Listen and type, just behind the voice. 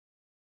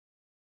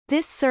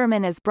This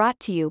sermon is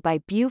brought to you by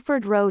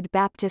Buford Road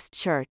Baptist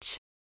Church.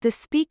 The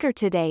speaker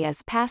today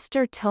is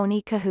Pastor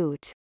Tony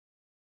Kohout.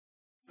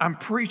 I'm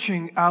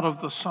preaching out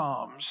of the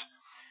Psalms,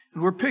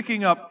 and we're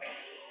picking up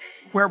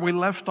where we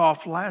left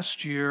off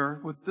last year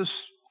with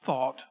this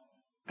thought,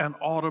 an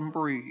autumn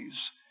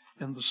breeze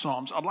in the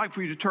Psalms. I'd like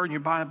for you to turn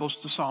your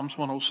Bibles to Psalms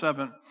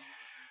 107.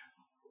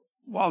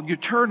 While you're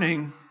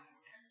turning,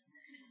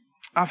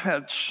 I've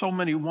had so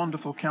many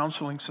wonderful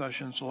counseling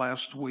sessions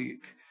last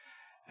week,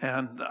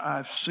 and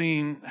I've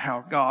seen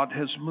how God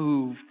has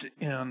moved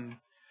in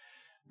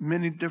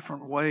many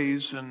different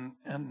ways in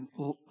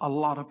a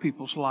lot of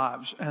people's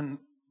lives. And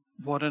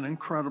what an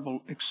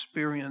incredible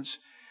experience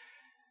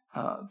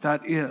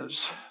that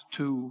is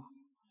to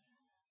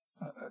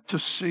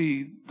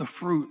see the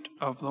fruit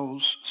of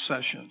those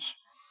sessions.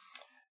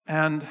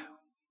 And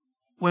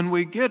when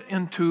we get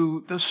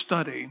into this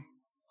study,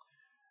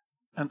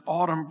 an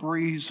autumn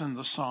breeze in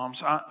the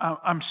Psalms,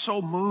 I'm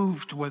so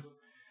moved with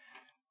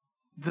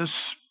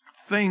this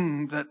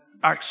thing that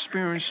I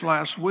experienced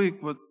last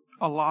week with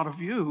a lot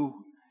of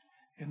you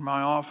in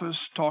my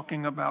office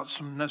talking about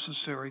some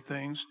necessary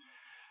things,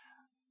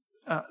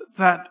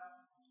 that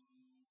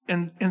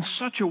in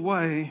such a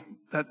way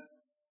that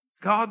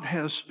God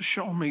has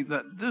shown me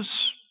that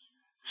this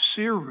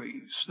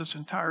series, this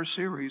entire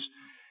series,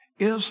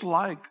 is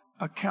like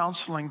a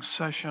counseling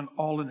session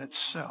all in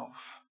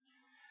itself.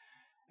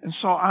 And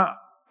so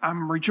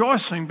I'm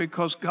rejoicing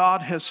because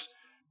God has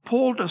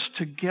pulled us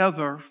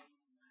together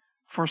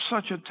for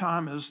such a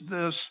time as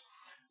this,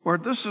 where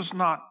this is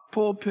not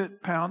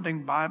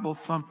pulpit-pounding,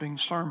 Bible-thumping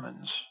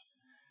sermons.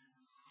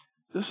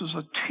 This is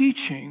a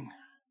teaching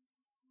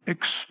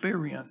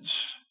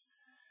experience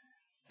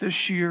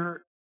this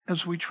year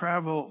as we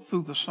travel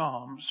through the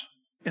Psalms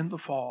in the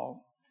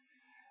fall.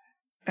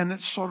 And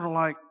it's sort of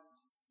like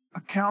a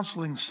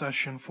counseling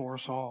session for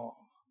us all.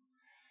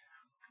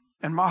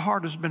 And my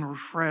heart has been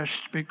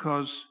refreshed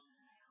because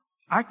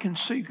I can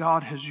see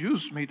God has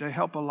used me to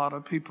help a lot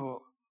of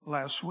people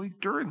last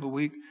week, during the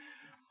week.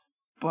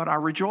 But I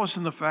rejoice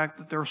in the fact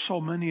that there are so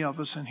many of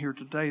us in here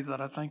today that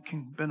I think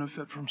can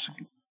benefit from some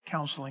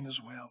counseling as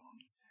well.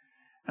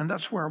 And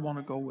that's where I want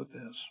to go with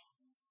this.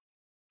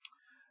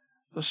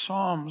 The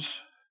Psalms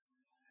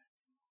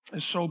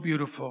is so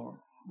beautiful.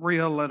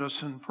 Rhea led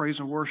us in praise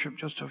and worship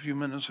just a few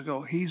minutes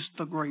ago. He's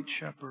the great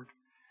shepherd.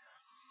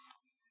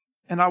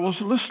 And I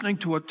was listening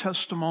to a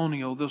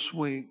testimonial this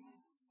week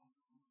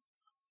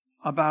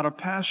about a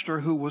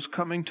pastor who was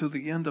coming to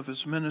the end of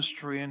his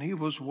ministry, and he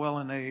was well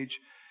in age,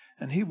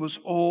 and he was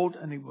old,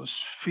 and he was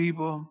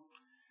feeble.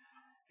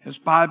 His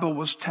Bible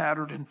was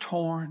tattered and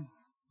torn.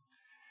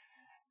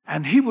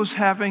 And he was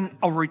having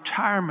a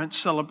retirement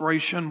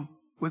celebration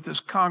with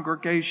his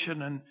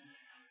congregation, and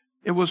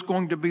it was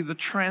going to be the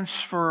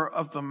transfer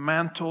of the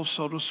mantle,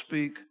 so to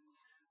speak,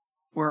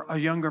 where a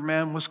younger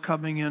man was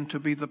coming in to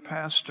be the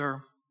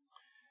pastor.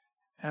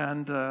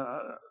 And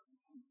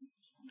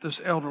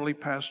this elderly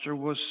pastor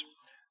was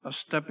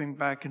stepping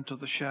back into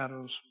the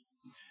shadows.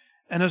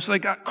 And as they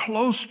got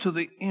close to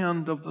the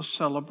end of the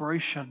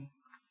celebration,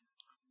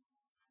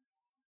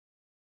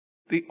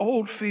 the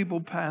old feeble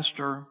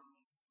pastor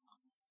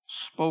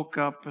spoke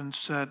up and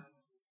said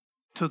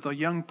to the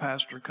young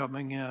pastor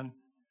coming in,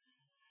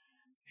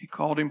 he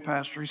called him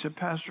pastor. He said,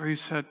 Pastor, he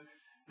said,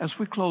 as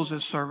we close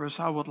this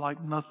service, I would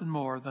like nothing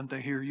more than to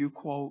hear you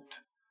quote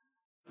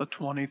the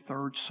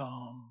 23rd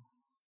Psalm.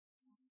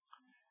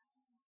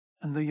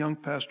 And the young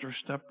pastor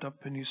stepped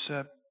up and he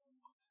said,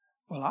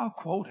 well, I'll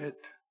quote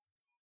it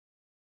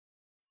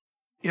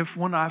if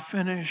when I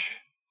finish,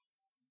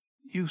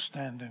 you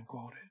stand and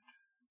quote it.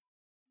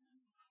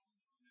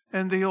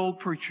 And the old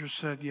preacher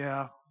said,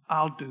 yeah,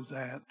 I'll do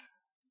that.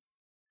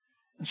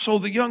 And so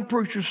the young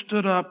preacher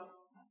stood up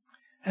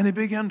and he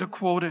began to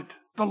quote it.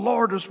 The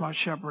Lord is my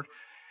shepherd.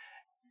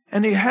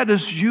 And he had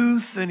his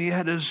youth, and he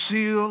had his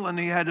zeal, and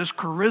he had his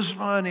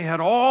charisma, and he had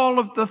all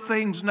of the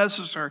things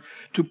necessary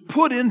to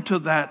put into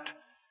that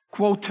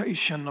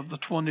quotation of the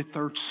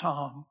 23rd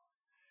Psalm.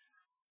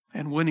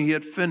 And when he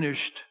had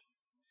finished,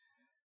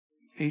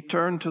 he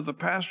turned to the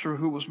pastor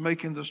who was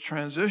making this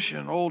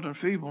transition, old and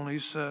feeble, and he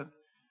said,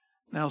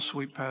 now,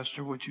 sweet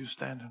pastor, would you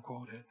stand and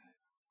quote it?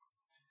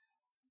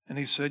 And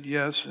he said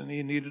yes, and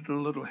he needed a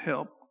little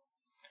help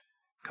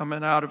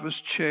coming out of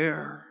his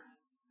chair.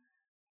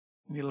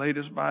 And he laid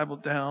his Bible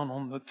down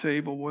on the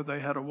table where they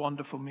had a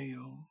wonderful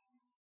meal.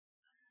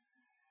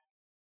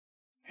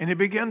 And he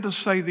began to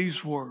say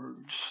these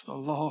words, the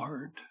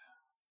Lord.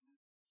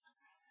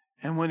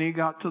 And when he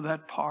got to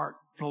that part,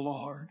 the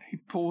Lord, he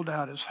pulled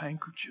out his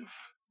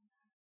handkerchief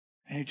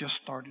and he just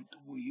started to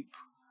weep.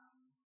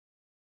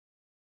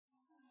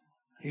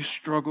 He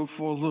struggled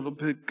for a little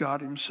bit,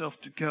 got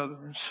himself together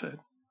and said,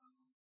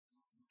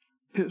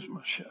 "Is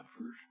my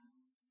shepherd."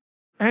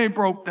 And he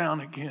broke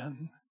down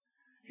again.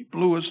 He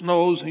blew his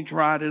nose and he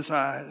dried his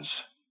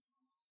eyes.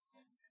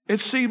 It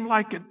seemed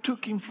like it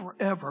took him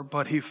forever,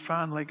 but he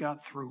finally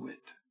got through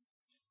it.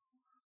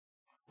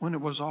 When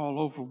it was all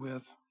over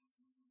with,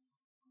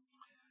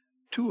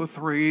 2 or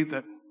 3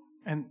 that,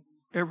 and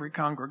every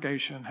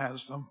congregation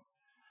has them,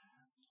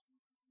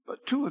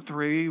 But 2 or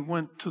 3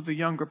 went to the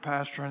younger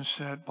pastor and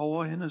said,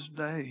 boy, in his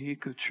day, he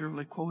could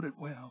surely quote it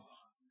well.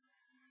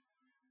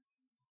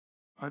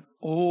 But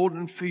old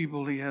and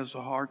feeble, he has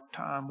a hard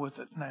time with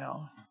it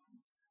now.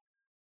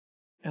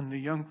 And the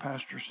young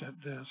pastor said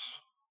this,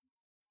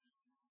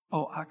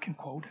 oh, I can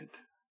quote it.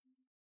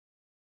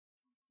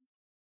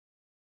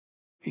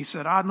 He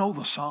said, I know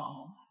the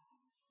psalm,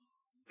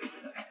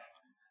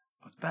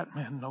 but that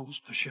man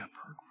knows the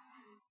shepherd.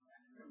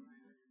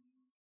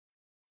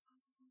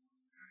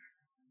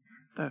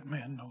 That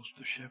man knows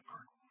the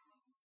shepherd.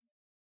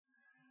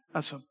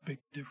 That's a big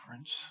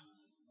difference.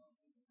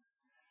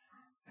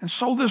 And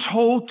so this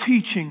whole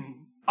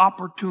teaching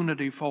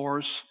opportunity for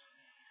us,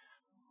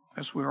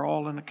 as we're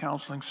all in a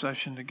counseling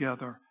session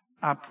together,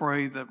 I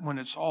pray that when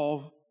it's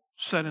all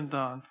said and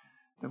done,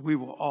 that we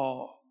will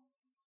all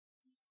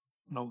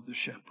know the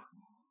shepherd.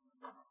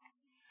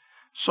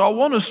 So I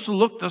want us to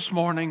look this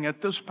morning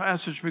at this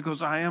passage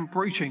because I am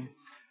preaching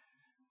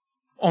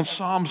on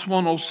Psalms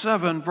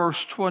 107,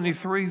 verse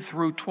 23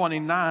 through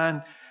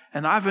 29,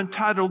 and I've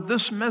entitled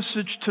this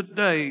message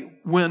today,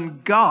 When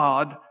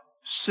God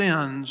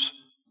Sends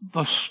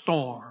the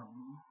Storm.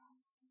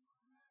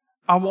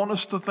 I want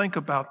us to think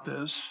about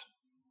this.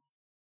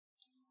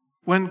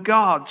 When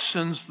God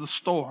sends the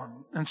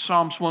storm. In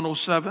Psalms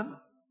 107,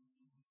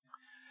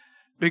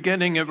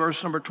 beginning in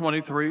verse number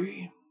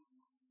 23,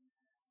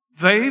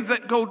 they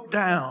that go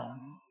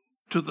down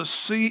to the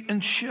sea in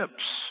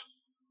ships,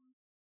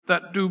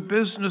 that do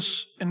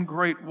business in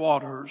great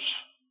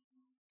waters,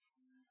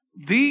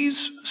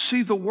 these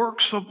see the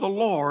works of the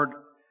Lord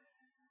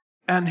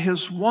and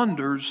his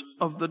wonders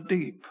of the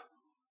deep.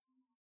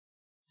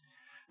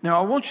 Now,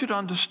 I want you to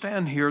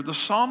understand here, the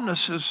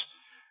psalmist is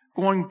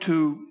going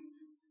to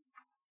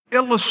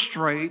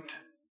illustrate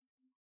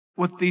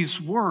with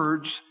these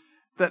words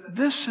that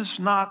this is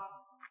not,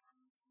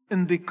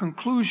 in the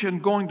conclusion,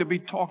 going to be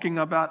talking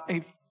about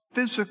a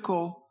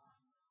physical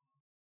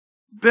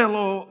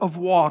billow of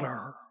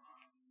water,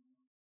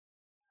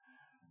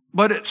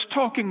 but it's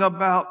talking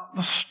about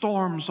the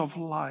storms of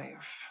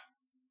life.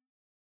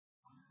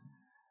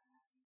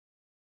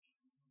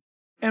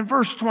 In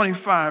verse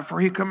 25, for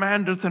he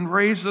commandeth and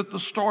raiseth the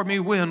stormy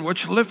wind,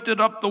 which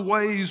lifted up the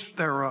waves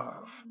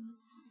thereof.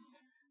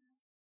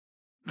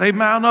 They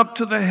mount up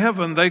to the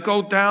heaven, they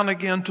go down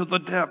again to the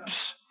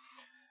depths.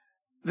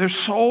 Their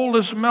soul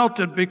is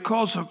melted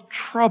because of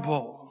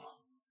trouble.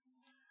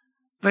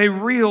 They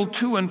reel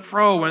to and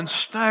fro and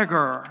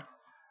stagger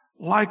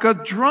like a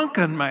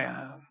drunken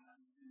man,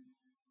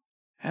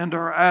 and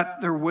are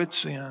at their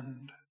wits'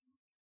 end.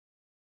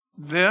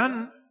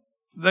 Then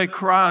they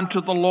cry unto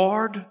the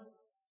Lord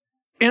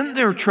in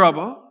their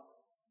trouble,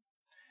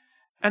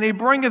 and he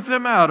bringeth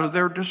them out of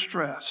their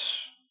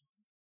distress.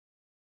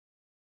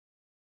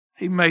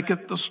 He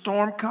maketh the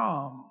storm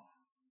calm,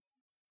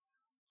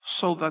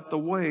 so that the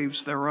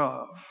waves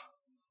thereof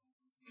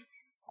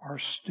are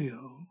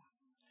still.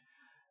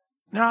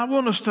 Now, I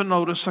want us to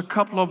notice a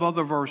couple of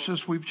other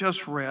verses we've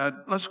just read.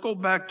 Let's go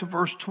back to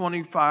verse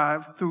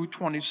 25 through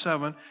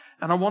 27,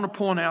 and I want to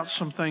point out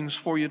some things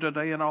for you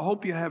today, and I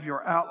hope you have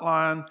your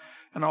outline,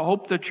 and I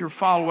hope that you're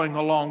following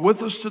along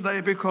with us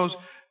today, because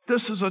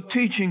this is a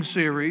teaching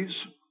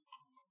series,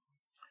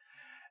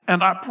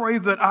 and I pray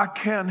that I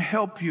can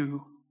help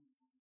you.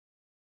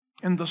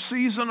 In the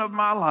season of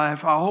my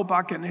life, I hope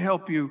I can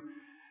help you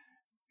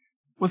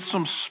with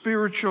some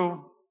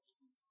spiritual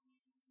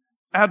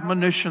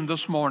admonition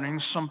this morning,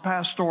 some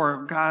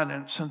pastoral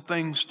guidance and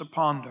things to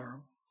ponder.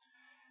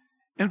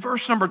 In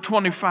verse number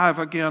 25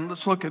 again,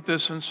 let's look at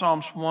this in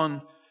Psalms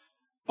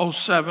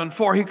 107.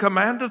 For he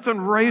commandeth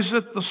and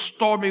raiseth the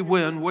stormy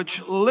wind,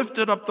 which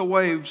lifted up the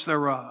waves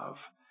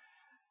thereof.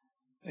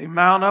 They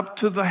mount up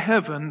to the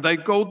heaven. They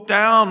go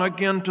down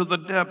again to the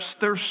depths.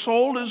 Their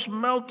soul is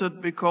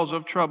melted because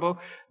of trouble.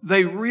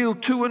 They reel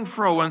to and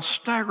fro and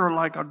stagger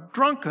like a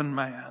drunken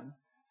man,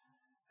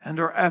 and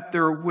are at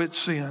their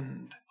wits'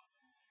 end.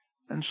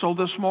 And so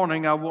this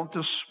morning I want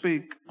to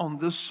speak on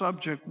this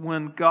subject,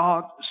 when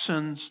God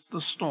sends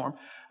the storm.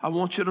 I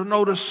want you to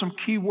notice some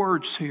key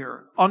words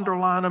here.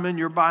 Underline them in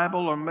your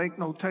Bible or make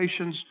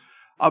notations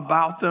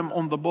about them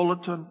on the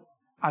bulletin.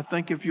 I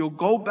think if you'll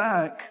go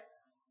back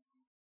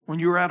when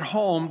you're at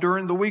home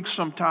during the week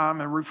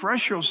sometime and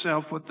refresh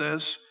yourself with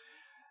this,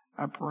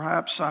 I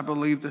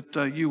believe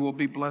that you will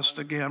be blessed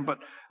again. But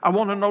I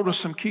want to notice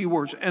some key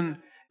words. In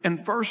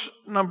verse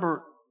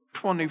number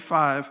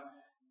 25,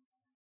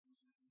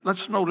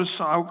 let's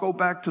notice, I'll go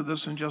back to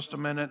this in just a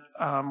minute,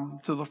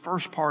 to the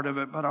first part of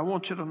it, but I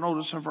want you to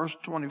notice in verse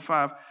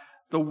 25,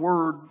 the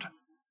word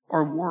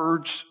or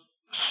words,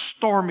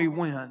 stormy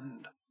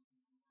wind.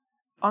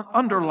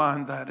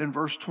 Underline that in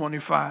verse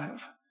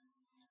 25,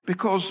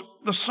 because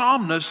the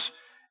psalmist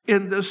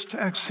in this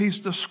text, he's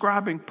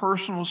describing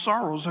personal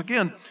sorrows.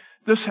 Again,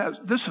 this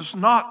is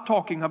not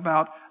talking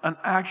about an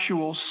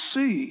actual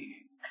sea.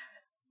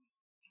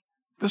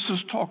 This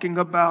is talking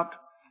about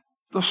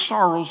the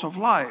sorrows of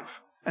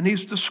life. And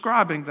he's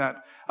describing that.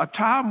 A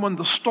time when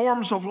the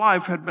storms of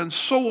life had been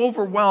so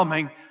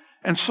overwhelming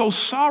and so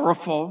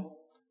sorrowful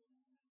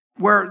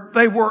where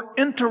they were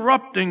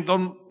interrupting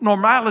the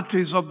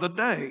normalities of the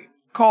day,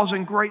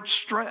 causing great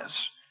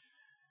stress.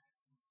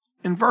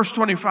 In verse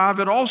 25,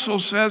 it also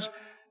says,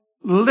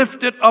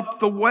 lifted up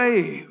the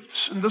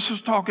waves. And this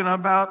is talking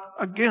about,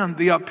 again,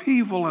 the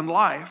upheaval in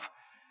life,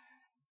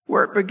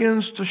 where it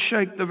begins to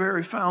shake the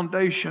very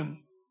foundation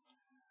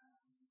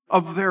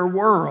of their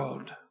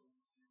world.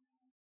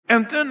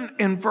 And then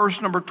in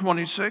verse number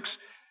 26,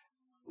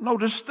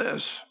 notice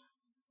this,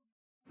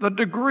 the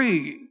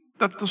degree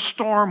that the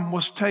storm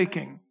was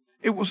taking.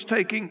 It was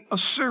taking a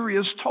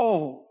serious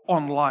toll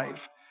on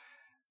life,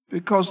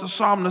 because the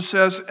psalmist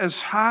says,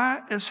 as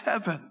high as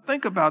heaven.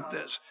 Think about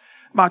this.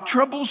 My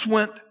troubles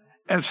went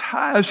as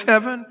high as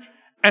heaven,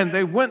 and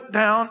they went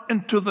down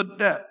into the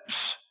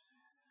depths.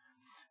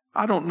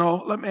 I don't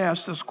know. Let me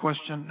ask this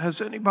question.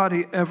 Has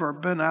anybody ever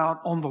been out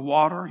on the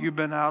water? You've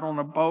been out on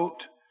a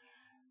boat,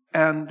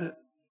 and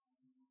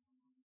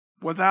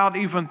without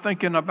even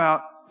thinking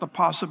about the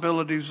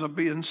possibilities of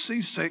being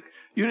seasick,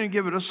 you didn't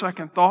give it a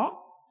second thought,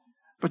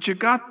 but you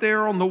got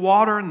there on the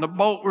water and the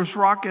boat was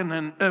rocking,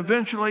 and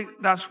eventually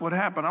that's what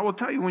happened. I will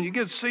tell you, when you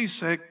get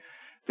seasick,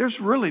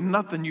 there's really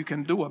nothing you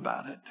can do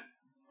about it.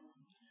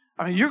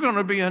 I mean, you're going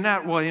to be in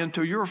that way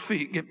until your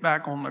feet get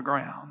back on the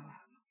ground.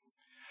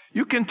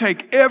 You can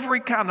take every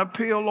kind of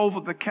pill over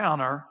the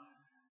counter.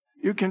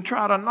 You can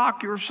try to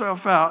knock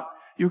yourself out.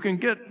 You can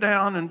get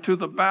down into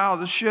the bow of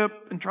the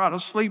ship and try to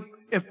sleep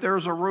if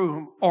there's a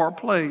room or a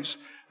place.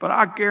 But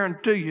I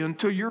guarantee you,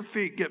 until your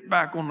feet get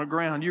back on the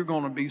ground, you're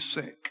going to be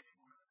sick.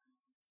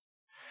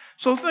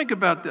 So think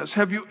about this.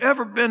 Have you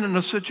ever been in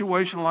a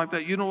situation like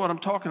that? You know what I'm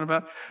talking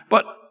about.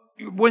 But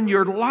when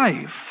your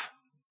life,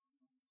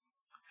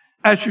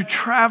 as you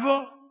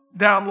travel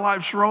down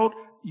life's road,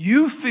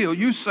 you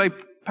say,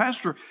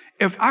 Pastor,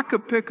 if I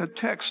could pick a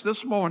text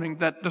this morning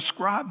that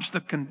describes the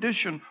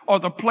condition or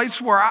the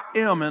place where I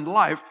am in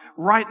life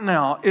right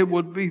now, it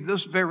would be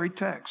this very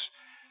text.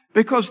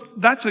 Because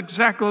that's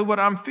exactly what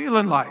I'm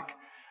feeling like.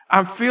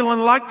 I'm feeling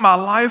like my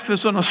life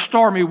is in a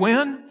stormy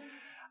wind.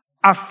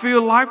 I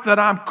feel like that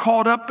I'm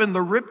caught up in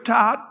the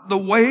riptide, the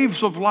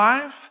waves of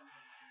life.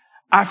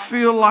 I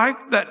feel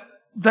like that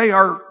they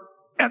are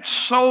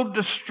so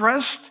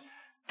distressed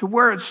to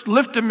where it's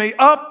lifting me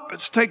up,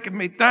 it's taking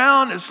me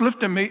down, it's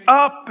lifting me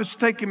up, it's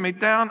taking me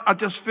down. I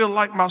just feel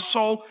like my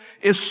soul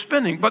is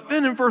spinning. But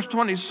then in verse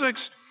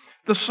 26,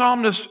 the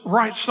psalmist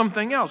writes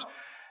something else.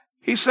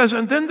 He says,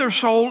 and then their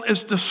soul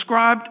is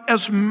described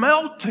as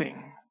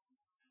melting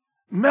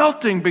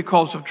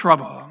because of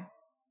trouble.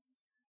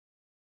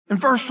 In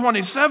verse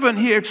 27,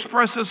 he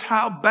expresses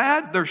how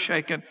bad they're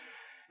shaken.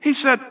 He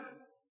said,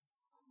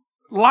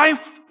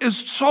 life is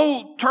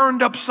so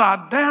turned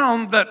upside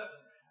down that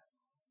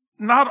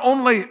not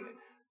only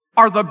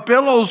are the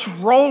billows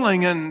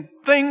rolling and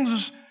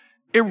things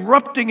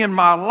erupting in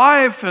my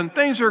life and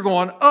things are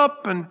going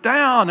up and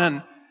down,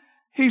 and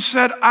he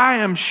said, I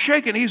am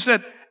shaken. He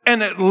said,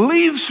 and it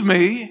leaves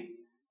me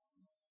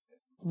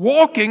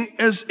walking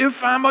as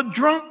if I'm a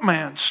drunk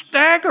man,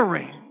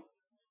 staggering.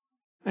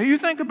 Now you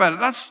think about it,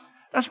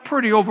 that's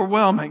pretty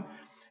overwhelming.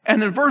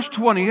 And in verse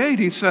 28,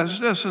 he says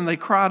this, and they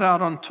cried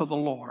out unto the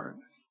Lord.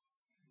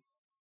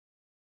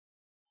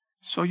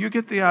 So you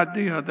get the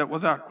idea that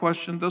without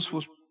question, this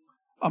was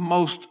a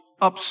most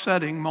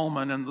upsetting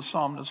moment in the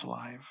psalmist's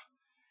life.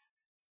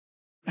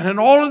 And in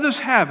all of this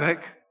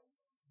havoc,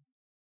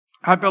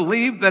 I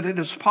believe that it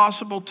is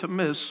possible to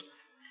miss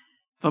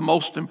the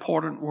most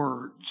important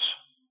words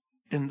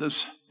in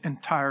this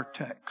entire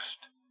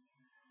text.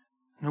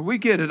 Now we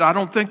get it. I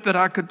don't think that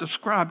I could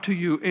describe to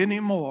you any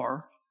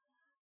more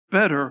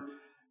better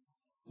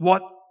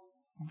what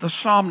the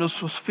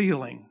psalmist was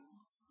feeling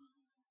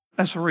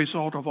as a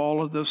result of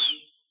all of this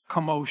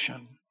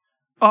commotion,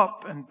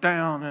 up and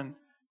down and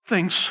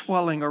things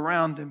swelling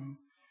around him,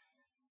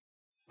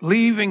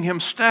 leaving him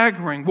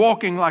staggering,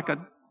 walking like a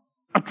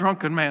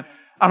drunken man.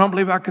 I don't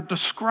believe I could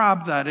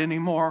describe that any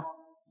more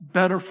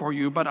better for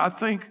you, but I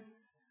think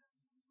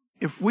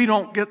if we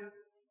don't get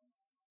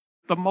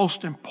the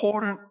most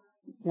important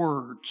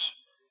words,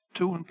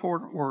 two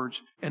important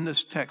words in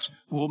this text,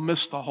 we'll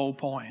miss the whole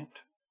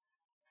point.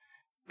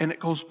 And it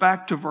goes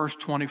back to verse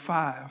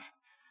 25.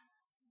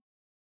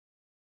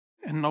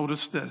 And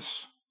notice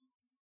this.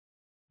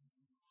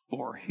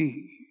 For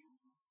he.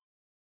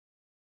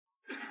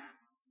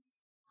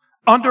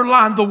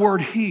 Underline the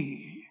word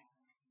he,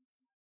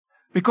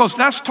 because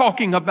that's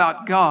talking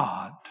about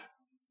God.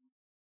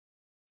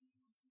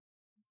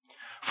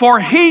 For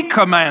he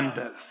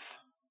commandeth.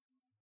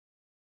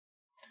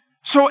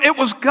 So it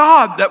was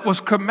God that was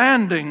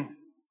commanding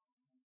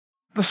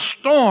the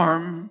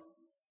storm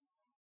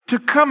to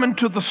come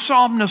into the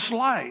psalmist's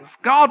life.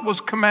 God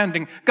was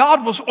commanding.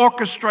 God was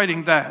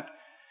orchestrating that.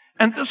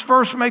 And this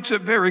verse makes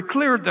it very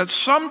clear that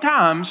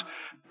sometimes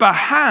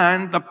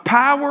behind the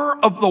power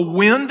of the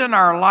wind in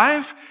our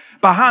life,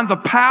 behind the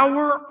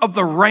power of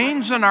the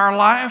rains in our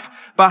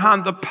life,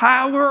 behind the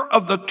power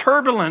of the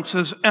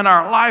turbulences in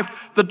our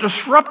life, the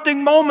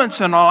disrupting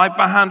moments in our life,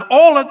 behind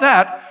all of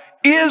that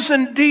is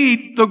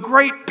indeed the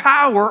great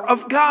power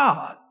of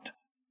God.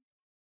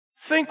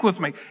 think with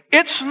me.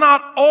 It's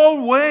not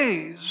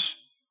always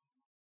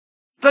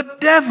the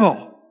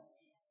devil.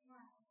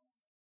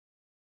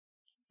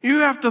 You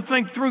have to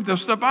think through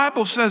this. The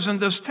Bible says in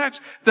this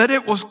text that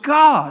it was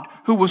God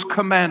who was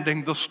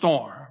commanding the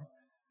storm.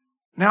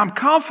 Now, I'm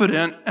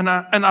confident, and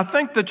I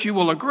think that you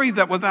will agree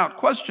that without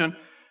question,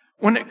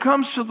 when it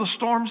comes to the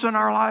storms in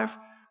our life,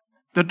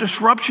 the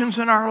disruptions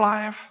in our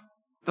life,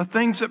 the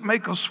things that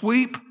make us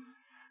weep,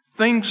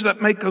 things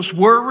that make us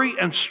worry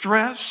and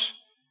stress,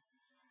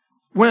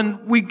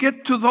 when we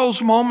get to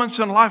those moments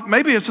in life,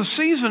 maybe it's a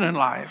season in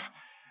life.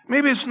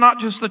 Maybe it's not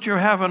just that you're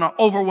having an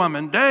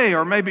overwhelming day,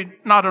 or maybe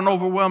not an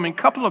overwhelming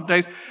couple of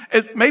days.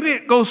 Maybe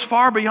it goes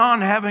far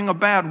beyond having a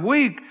bad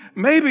week.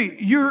 Maybe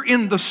you're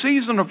in the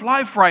season of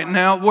life right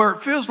now where it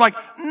feels like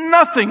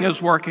nothing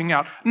is working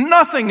out.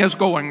 Nothing is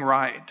going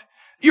right.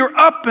 You're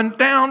up and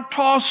down,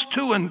 tossed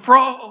to and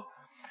fro.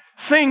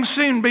 Things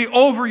seem to be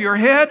over your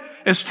head.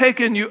 It's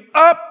taking you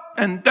up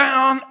and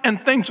down,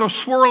 and things are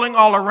swirling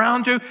all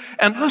around you.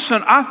 And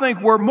listen, I think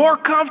we're more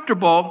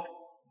comfortable,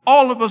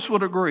 all of us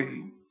would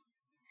agree.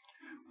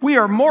 We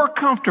are more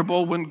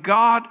comfortable when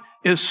God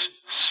is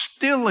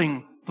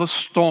stilling the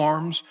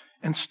storms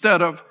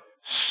instead of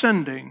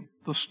sending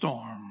the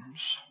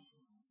storms.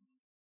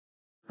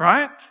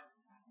 Right?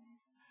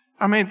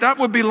 I mean, that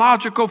would be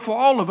logical for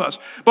all of us.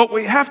 But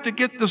we have to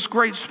get this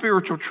great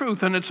spiritual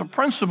truth, and it's a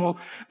principle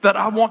that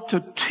I want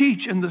to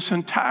teach in this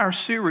entire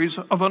series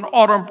of An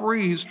Autumn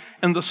Breeze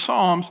in the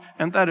Psalms,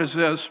 and that is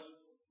this: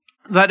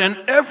 that in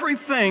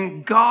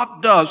everything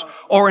God does,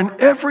 or in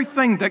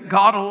everything that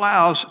God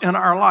allows in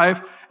our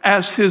life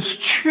as His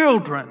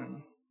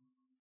children,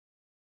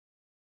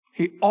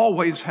 He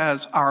always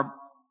has our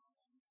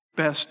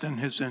best in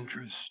His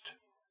interest.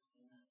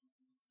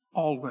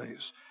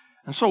 Always.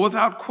 And so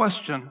without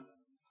question,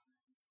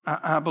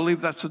 I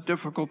believe that's a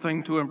difficult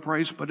thing to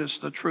embrace, but it's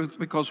the truth,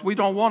 because we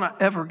don't want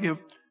to ever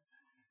give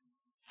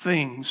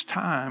things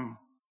time.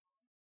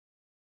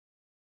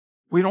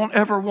 We don't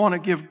ever want to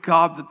give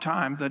God the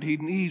time that He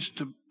needs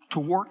to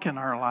work in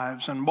our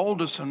lives and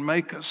mold us and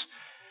make us.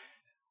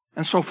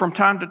 And so from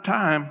time to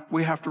time,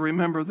 we have to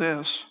remember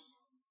this,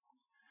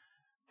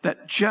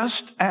 that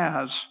just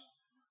as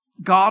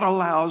God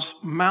allows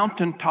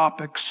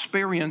mountaintop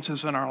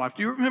experiences in our life.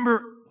 Do you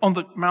remember on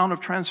the Mount of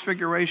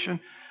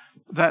Transfiguration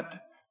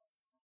that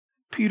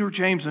Peter,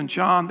 James, and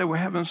John, they were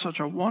having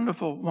such a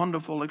wonderful,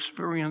 wonderful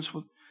experience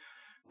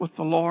with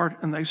the Lord,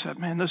 and they said,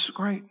 man, this is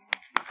great.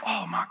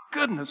 Oh, my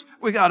goodness,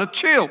 we got to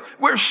chill.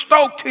 We're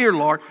stoked here,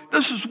 Lord.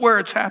 This is where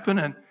it's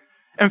happening.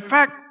 In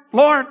fact,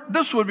 Lord,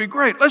 this would be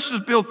great. Let's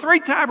just build 3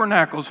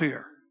 tabernacles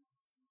here.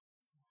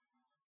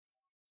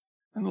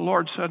 And the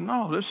Lord said,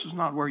 no, this is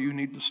not where you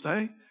need to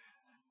stay.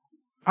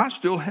 I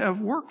still have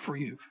work for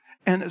you.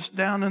 And it's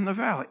down in the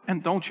valley.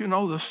 And don't you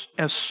know this?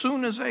 As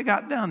soon as they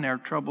got down there,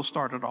 trouble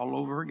started all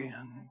over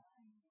again.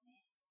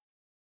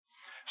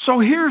 So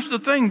here's the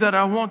thing that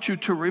I want you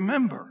to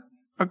remember,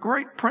 a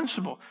great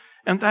principle.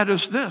 And that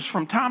is this: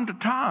 from time to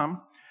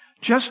time,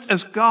 just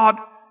as God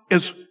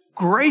is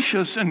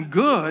gracious and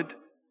good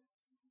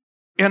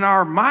in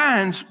our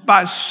minds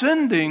by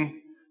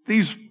sending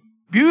these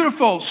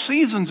beautiful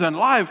seasons in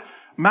life,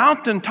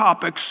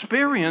 mountaintop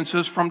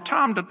experiences, from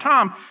time to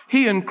time,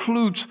 He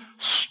includes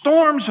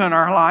storms in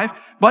our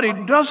life, but He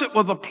does it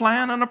with a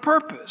plan and a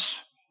purpose.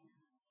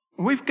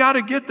 We've got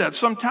to get that.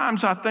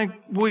 Sometimes I think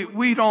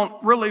we don't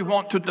really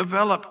want to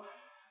develop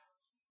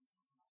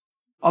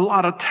a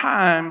lot of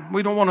time.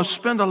 We don't want to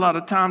spend a lot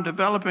of time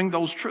developing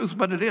those truths,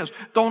 but it is.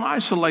 Don't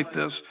isolate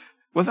this.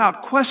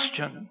 Without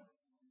question,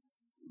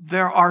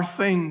 there are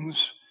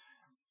things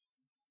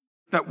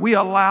that we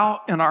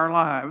allow in our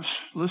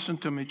lives. Listen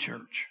to me,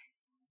 church.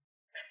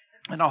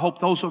 And I hope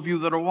those of you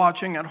that are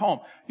watching at home,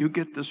 you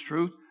get this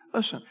truth.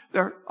 Listen,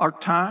 there are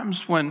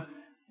times when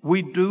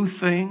we do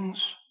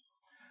things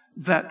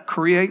that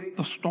create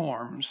the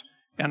storms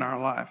in our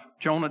life.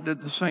 Jonah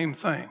did the same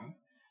thing.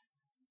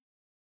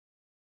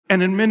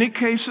 And in many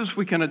cases,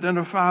 we can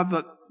identify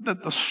that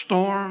the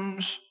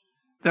storms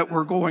that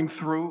we're going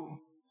through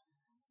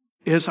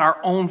is our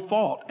own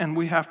fault. And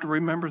we have to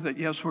remember that,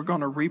 yes, we're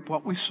going to reap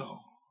what we sow.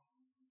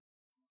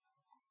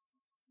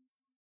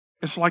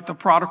 It's like the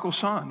prodigal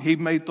son. He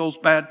made those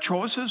bad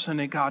choices and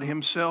he got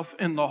himself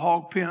in the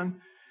hog pen.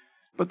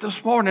 But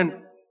this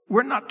morning,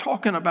 we're not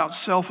talking about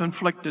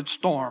self-inflicted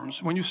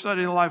storms. When you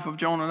study the life of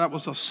Jonah, that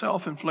was a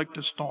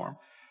self-inflicted storm.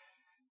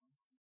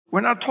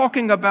 We're not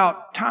talking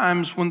about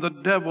times when the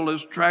devil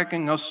is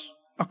dragging us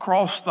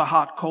across the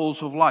hot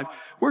coals of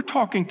life. We're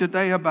talking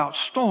today about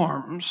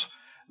storms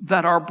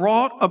that are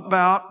brought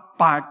about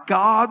by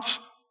God's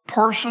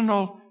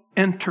personal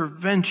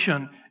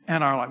intervention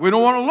in our life. We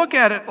don't want to look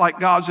at it like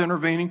God's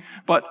intervening,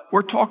 but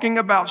we're talking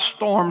about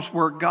storms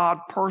where God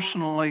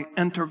personally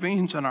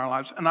intervenes in our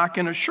lives. And I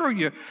can assure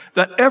you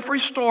that every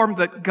storm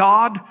that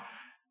God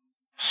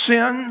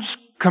sends,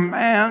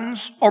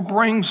 commands, or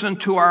brings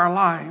into our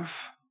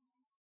life,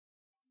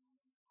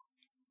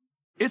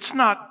 it's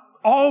not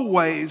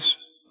always,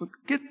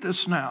 get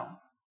this now,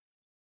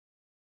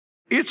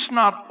 it's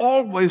not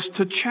always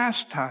to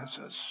chastise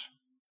us.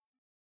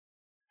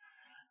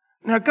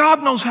 Now,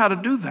 God knows how to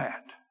do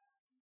that.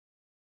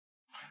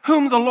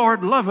 Whom the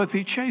Lord loveth,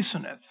 he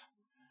chasteneth.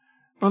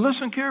 But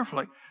listen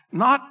carefully.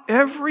 Not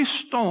every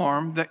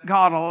storm that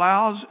God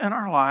allows in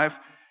our life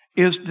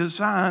is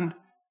designed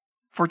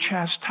for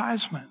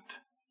chastisement.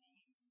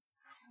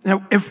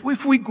 Now,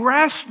 if we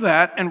grasp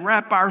that and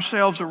wrap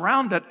ourselves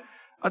around it,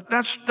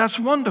 that's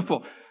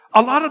wonderful.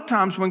 A lot of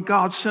times when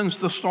God sends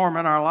the storm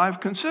in our life,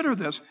 consider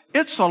this.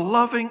 It's a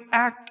loving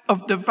act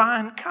of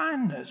divine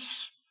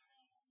kindness.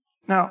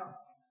 Now,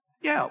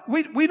 yeah,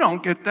 we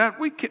don't get that.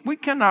 We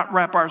cannot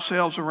wrap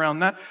ourselves around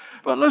that.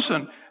 But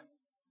listen,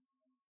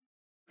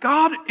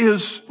 God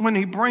is, when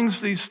he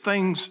brings these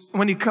things,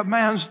 when he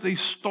commands these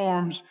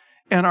storms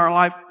in our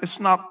life, it's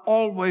not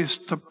always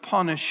to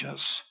punish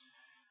us.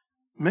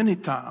 Many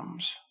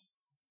times,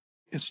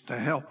 it's to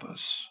help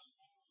us.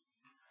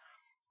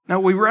 Now,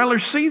 we rarely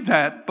see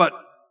that, but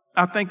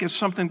I think it's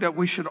something that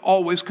we should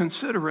always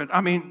consider it.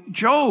 I mean,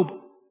 Job,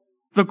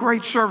 the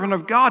great servant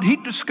of God, he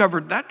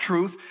discovered that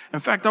truth. In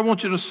fact, I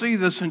want you to see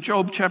this in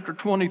Job chapter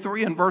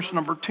 23 and verse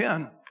number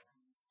 10.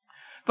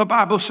 The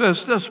Bible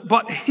says this,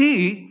 but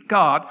he,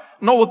 God,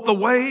 knoweth the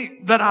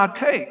way that I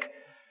take.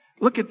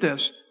 Look at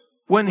this.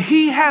 When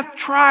he hath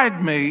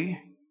tried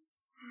me,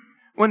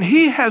 when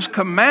he has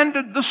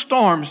commanded the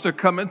storms to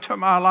come into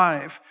my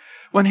life,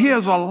 when he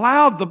has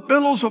allowed the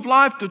billows of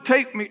life to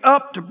take me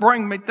up, to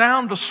bring me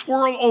down, to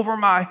swirl over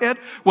my head,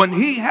 when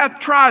he hath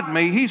tried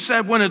me, he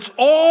said, when it's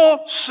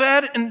all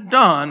said and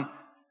done,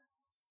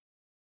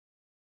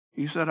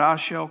 he said, I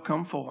shall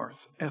come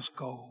forth as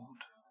gold.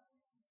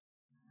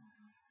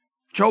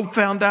 Job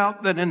found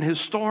out that in his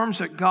storms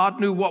that God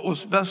knew what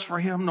was best for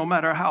him, no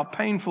matter how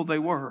painful they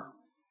were.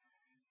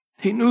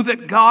 He knew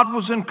that God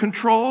was in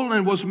control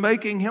and was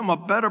making him a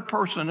better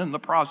person in the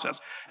process.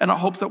 And I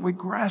hope that we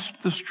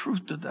grasp this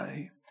truth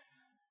today.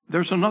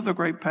 There's another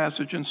great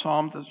passage in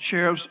Psalm that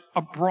shares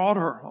a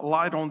broader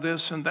light on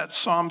this, and that's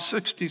Psalm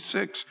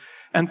 66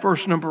 and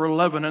verse number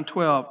 11 and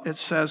 12. It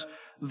says,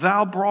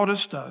 thou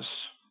broughtest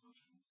us.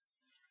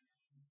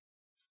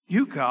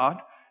 You, God,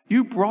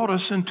 you brought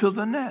us into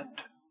the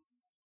net.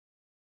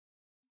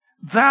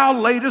 Thou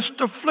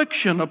laidest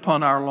affliction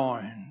upon our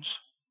loins.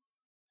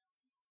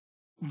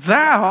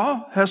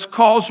 Thou hast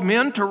caused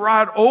men to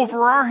ride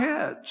over our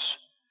heads.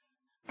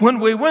 When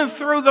we went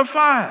through the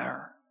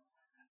fire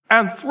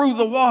and through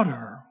the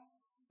water,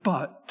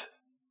 but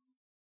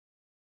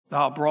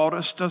thou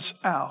broughtest us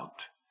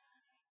out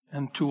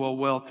into a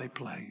wealthy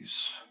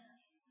place,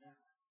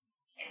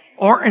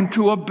 or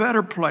into a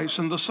better place.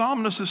 And the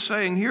psalmist is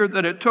saying here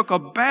that it took a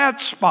bad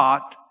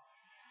spot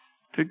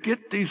to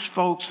get these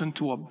folks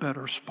into a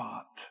better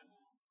spot.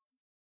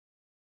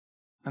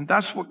 And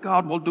that's what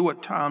God will do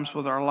at times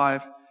with our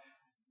life.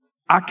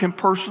 I can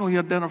personally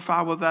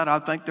identify with that. I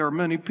think there are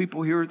many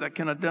people here that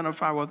can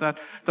identify with that.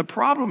 The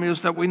problem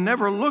is that we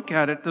never look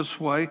at it this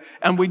way,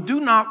 and we do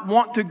not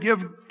want to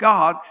give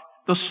God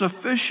the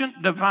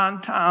sufficient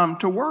divine time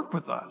to work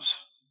with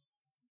us.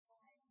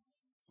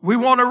 We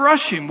want to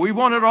rush him. We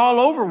want it all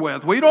over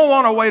with. We don't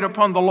want to wait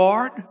upon the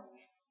Lord.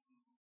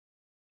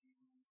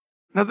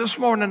 Now, this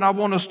morning, I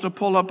want us to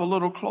pull up a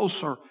little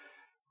closer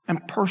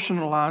and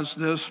personalize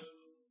this.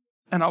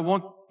 And I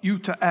want you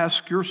to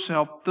ask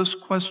yourself this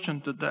question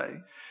today.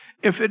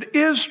 If it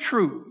is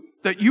true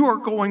that you are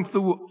going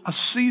through a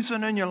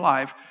season in your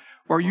life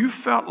where you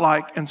felt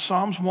like in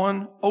Psalms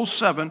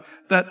 107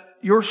 that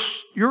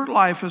your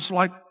life is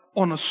like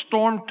on a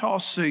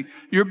storm-tossed sea.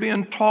 You're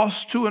being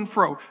tossed to and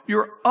fro.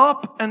 You're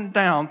up and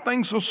down.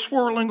 Things are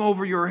swirling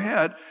over your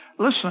head.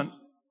 Listen,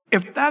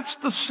 if that's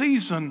the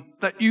season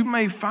that you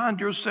may find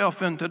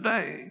yourself in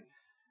today,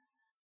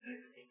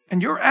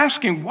 and you're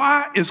asking,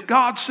 why is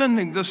God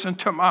sending this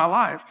into my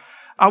life?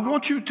 I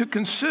want you to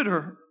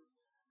consider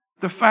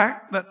the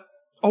fact that,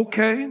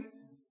 okay,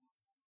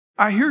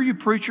 I hear you,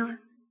 preacher.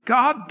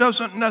 God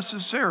doesn't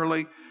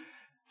necessarily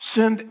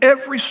send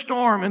every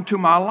storm into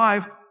my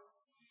life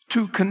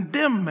to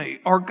condemn me,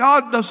 or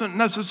God doesn't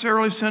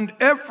necessarily send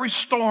every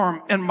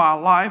storm in my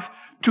life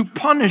to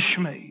punish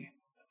me.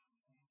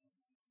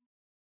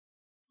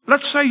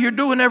 Let's say you're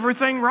doing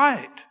everything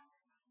right.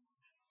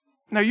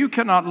 Now, you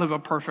cannot live a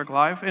perfect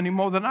life any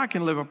more than I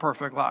can live a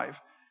perfect life.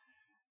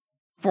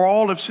 For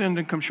all have sinned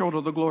and come short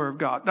of the glory of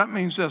God. That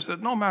means this,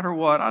 that no matter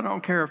what, I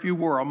don't care if you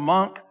were a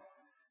monk,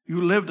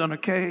 you lived in a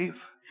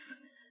cave,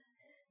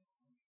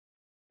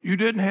 you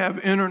didn't have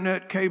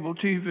internet, cable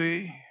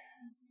TV,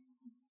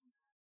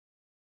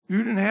 you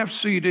didn't have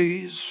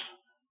CDs.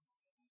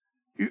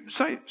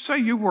 Say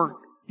you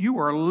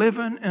were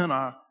living in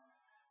a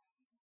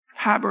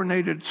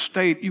hibernated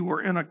state, you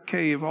were in a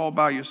cave all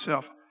by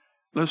yourself.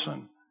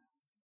 Listen.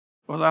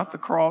 Without the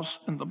cross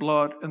and the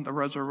blood and the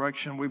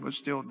resurrection, we would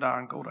still die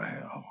and go to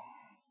hell.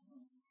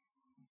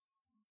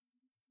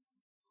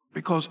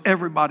 Because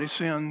everybody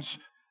sins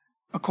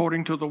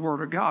according to the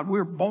Word of God.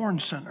 We're born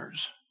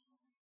sinners.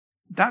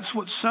 That's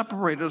what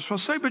separates us. So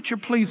say, but you're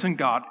pleasing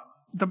God.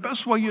 The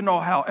best way you know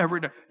how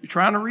every day. You're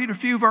trying to read a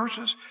few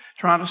verses,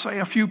 trying to say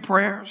a few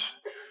prayers.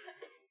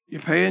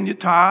 You're paying your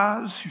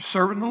tithes. You're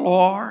serving the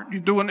Lord. You're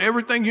doing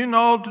everything you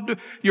know to do.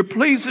 You're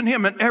pleasing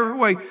Him in every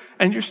way.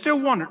 And you're still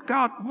wondering,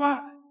 God,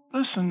 why?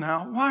 Listen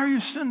now, why are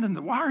you sending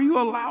this? Why are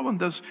you allowing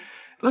this?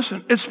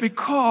 Listen, it's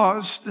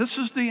because, this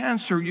is the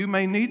answer you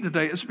may need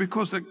today. It's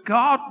because that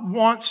God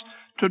wants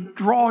to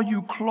draw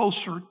you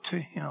closer to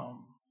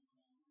Him.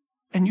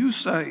 And you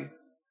say,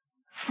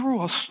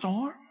 through a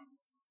storm?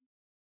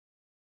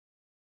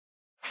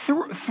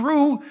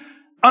 Through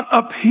an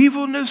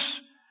upheavalness?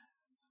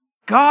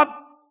 God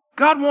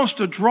wants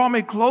to draw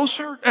me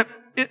closer?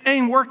 It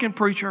ain't working,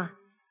 preacher.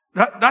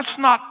 That's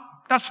not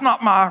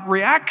my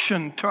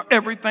reaction to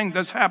everything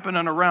that's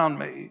happening around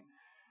me.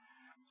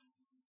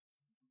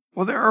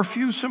 Well, there are a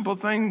few simple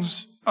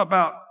things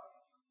about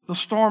the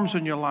storms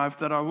in your life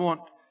that I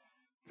want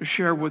to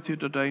share with you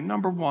today.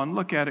 Number one,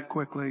 look at it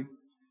quickly,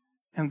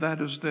 and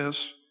that is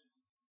this.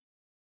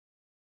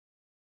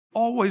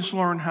 Always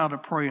learn how to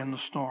pray in the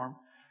storm.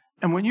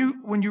 And when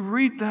you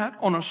read that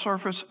on a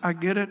surface, I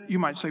get it. You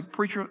might say,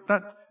 preacher,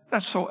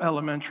 that's so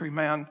elementary,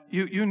 man.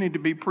 You need to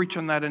be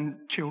preaching that in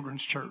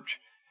children's church.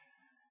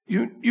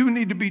 You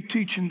need to be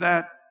teaching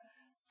that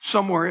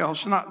somewhere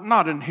else,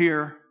 not in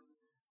here.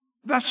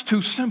 That's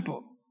too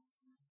simple.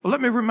 Well,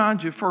 let me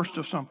remind you first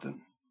of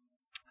something.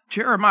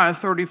 Jeremiah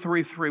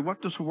 33:3,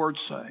 what does the word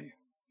say?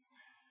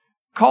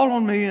 Call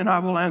on me and I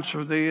will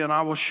answer thee, and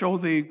I will show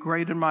thee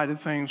great and mighty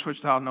things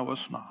which thou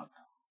knowest not.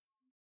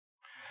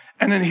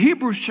 And in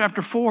Hebrews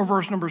chapter 4,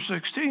 verse number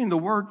 16, the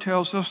word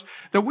tells us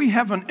that we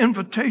have an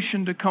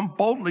invitation to come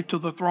boldly to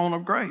the throne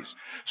of grace.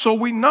 So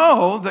we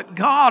know that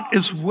God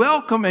is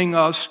welcoming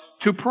us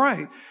to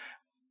pray.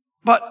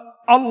 But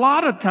a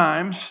lot of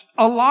times,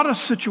 a lot of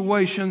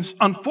situations,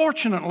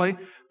 unfortunately,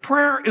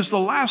 prayer is the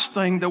last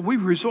thing that we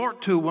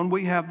resort to when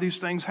we have these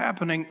things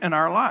happening in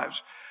our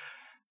lives.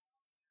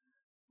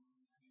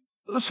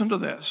 Listen to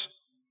this.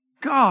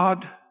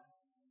 God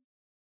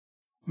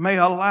may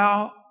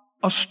allow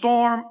a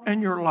storm in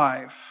your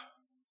life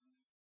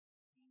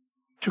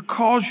to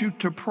cause you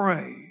to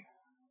pray.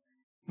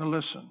 Now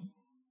listen.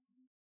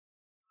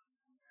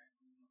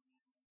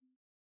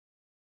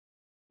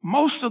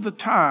 Most of the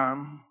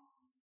time,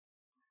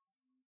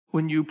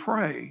 when you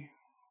pray,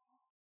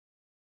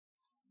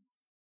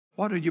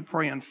 what are you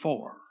praying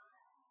for?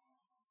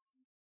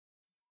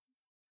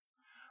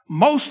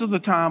 Most of the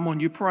time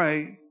when you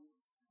pray,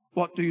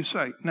 what do you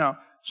say? Now,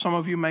 some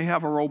of you may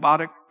have a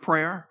robotic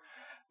prayer,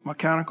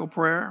 mechanical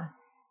prayer.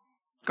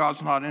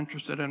 God's not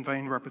interested in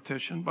vain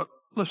repetition. But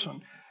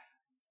listen,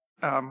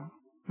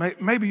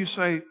 maybe you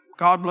say,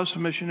 God bless the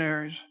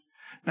missionaries.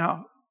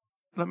 Now,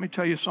 let me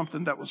tell you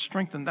something that would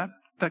strengthen that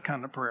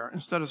kind of prayer.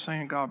 Instead of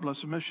saying, God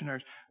bless the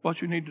missionaries,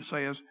 what you need to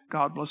say is,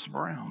 God bless the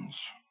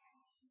Browns.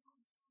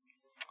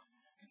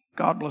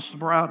 God bless the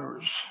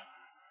Browders.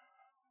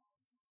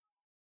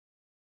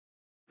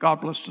 God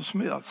bless the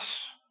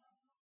Smiths.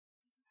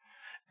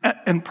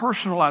 And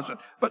personalize it.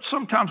 But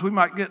sometimes we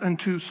might get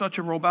into such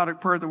a robotic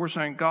prayer that we're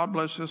saying, God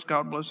bless this,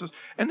 God bless this.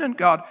 And then,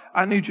 God,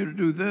 I need you to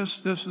do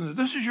this, this, and this.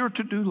 This is your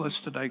to-do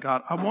list today,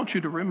 God. I want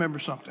you to remember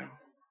something.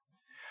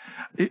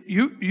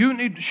 You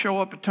need to show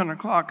up at 10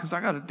 o'clock because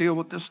I got to deal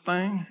with this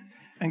thing.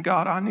 And,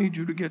 God, I need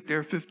you to get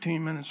there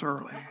 15 minutes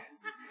early.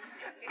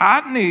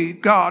 I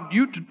need, God,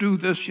 you to do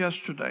this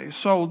yesterday.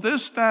 So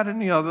this, that,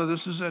 and the other,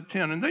 this is at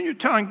 10. And then you're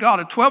telling God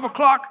at 12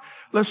 o'clock,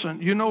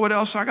 listen, you know what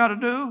else I got to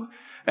do?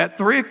 At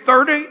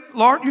 3:30,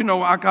 Lord, you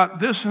know I got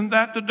this and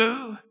that to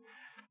do.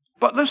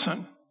 But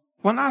listen,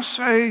 when I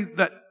say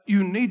that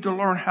you need to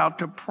learn how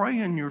to pray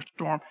in your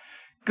storm,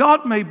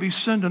 God may be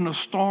sending a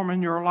storm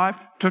in your life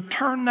to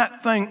turn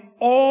that thing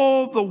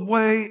all the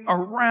way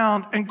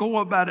around and go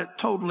about it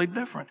totally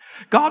different.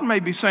 God may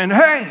be saying,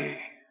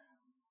 hey,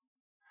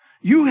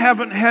 you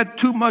haven't had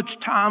too much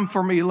time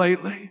for me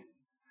lately.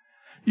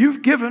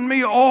 You've given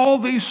me all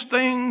these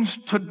things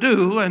to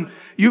do, and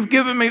you've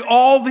given me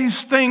all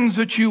these things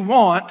that you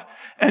want,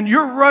 and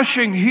you're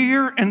rushing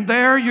here and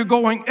there, you're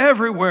going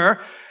everywhere,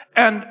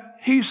 and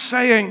He's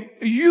saying,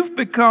 you've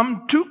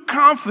become too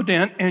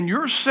confident in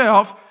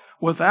yourself.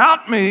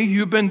 Without me,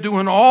 you've been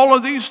doing all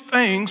of these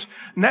things.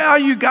 Now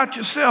you got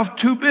yourself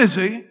too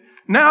busy.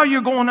 Now you're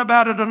going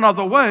about it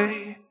another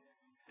way.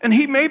 And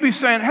He may be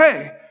saying,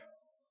 hey,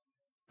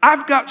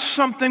 I've got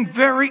something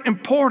very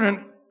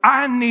important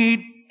I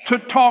need to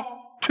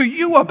talk to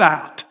you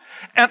about.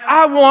 And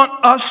I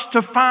want us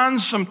to find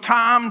some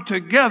time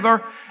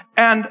together.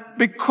 And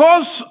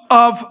because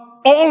of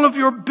all of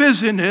your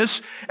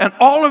busyness and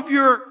all of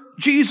your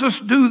Jesus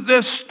do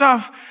this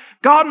stuff,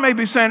 God may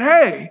be saying,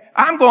 hey,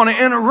 I'm going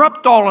to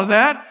interrupt all of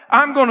that.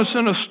 I'm going to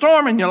send a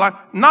storm in your life.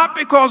 Not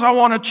because I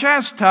want to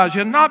chastise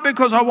you, not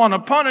because I want to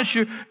punish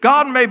you.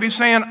 God may be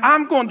saying,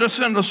 I'm going to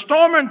send a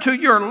storm into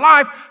your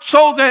life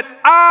so that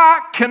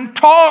I can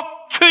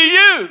talk to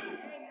you.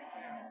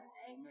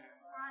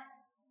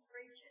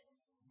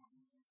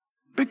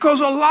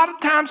 Because a lot of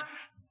times,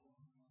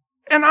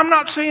 and I'm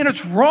not saying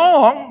it's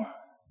wrong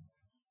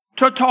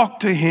to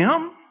talk to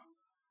Him.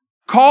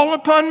 Call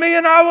upon me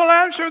and I will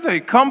answer thee.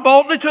 Come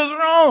boldly to the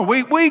throne.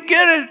 We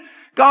get it.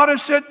 God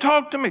has said,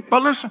 talk to me.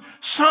 But listen,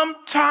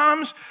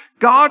 sometimes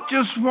God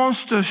just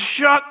wants to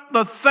shut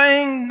the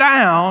thing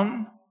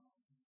down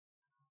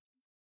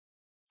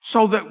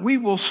so that we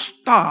will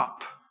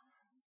stop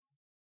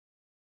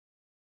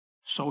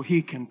so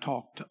he can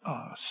talk to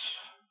us.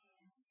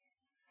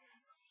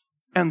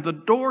 And the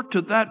door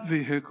to that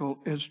vehicle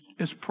is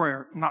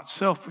prayer, not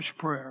selfish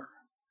prayer,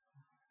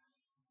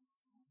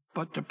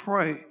 but to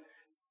pray.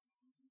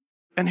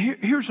 And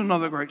here's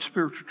another great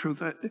spiritual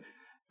truth,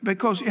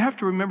 because you have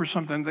to remember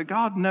something, that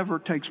God never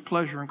takes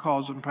pleasure in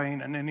causing pain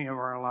in any of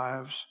our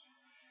lives.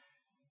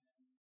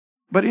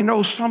 But he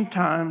knows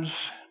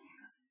sometimes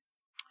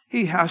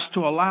he has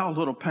to allow a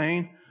little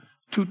pain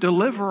to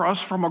deliver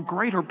us from a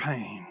greater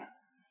pain.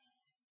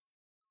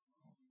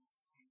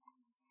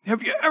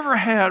 Have you ever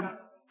had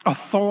a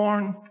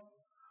thorn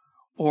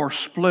or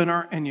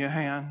splinter in your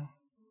hand,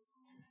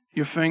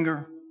 your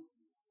finger,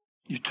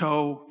 your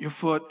toe, your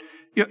foot?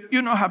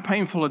 You know how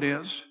painful it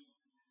is.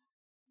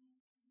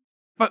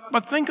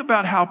 But think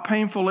about how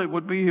painful it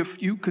would be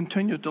if you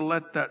continued to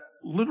let that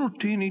little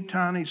teeny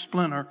tiny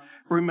splinter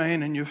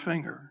remain in your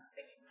finger.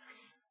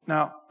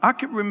 Now, I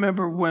can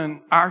remember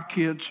when our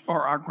kids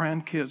or our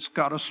grandkids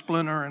got a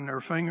splinter in their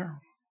finger.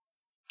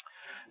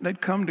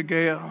 They'd come to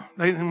Gail.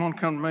 They didn't want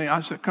to come to me.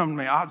 I said, come to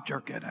me. I'll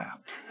jerk it out.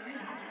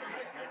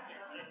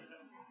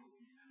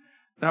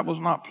 That was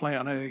not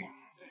plan A.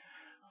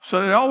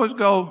 So they'd always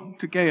go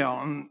to Gail,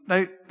 and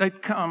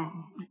they'd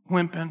come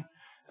whimpering.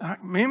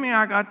 Mimi,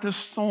 I got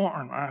this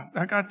thorn.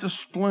 I got this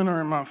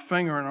splinter in my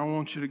finger, and I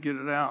want you to get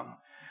it out.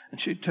 And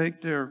she'd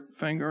take their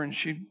finger, and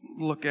she'd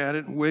look at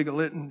it and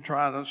wiggle it and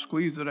try to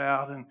squeeze it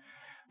out. And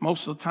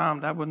most of the time,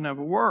 that would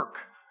never work.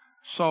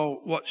 So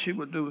what she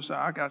would do is say,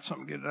 I got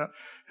something to get it out.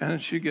 And then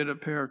she'd get a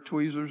pair of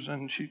tweezers,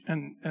 and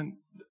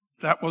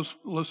that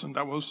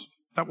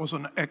was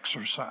an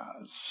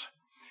exercise.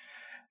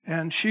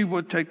 And she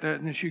would take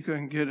that, and she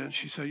couldn't get it. And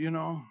she said,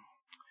 I'm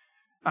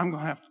going to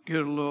have to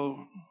get a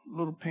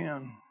little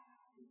pen,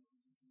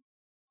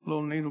 a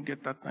little needle,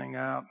 get that thing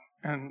out.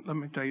 And let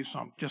me tell you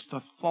something, just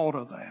the thought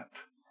of that,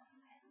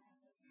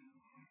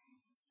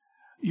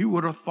 you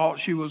would have thought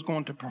she was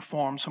going to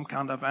perform some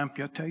kind of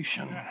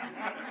amputation.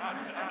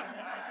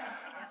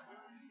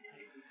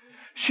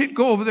 She'd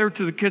go over there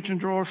to the kitchen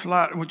drawer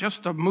slide with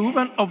just the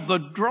movement of the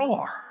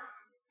drawer.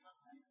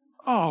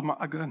 Oh,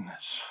 my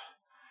goodness.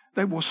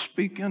 They were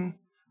speaking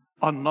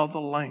another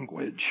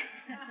language.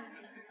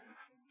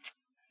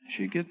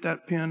 She'd get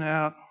that pen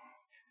out,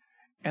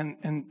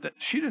 and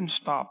she didn't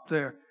stop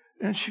there.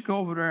 And she'd go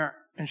over there,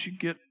 and she'd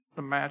get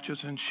the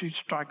matches, and she'd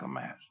strike a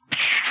match.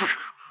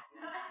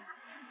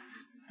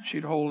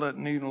 She'd hold that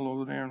needle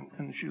over there,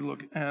 and she'd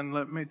look, and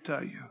let me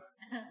tell you,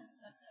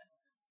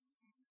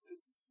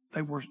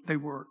 they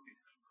were,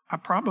 I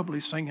probably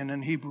singing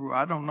in Hebrew.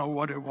 I don't know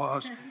what it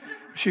was.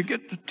 She'd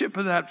get the tip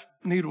of that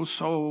needle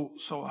so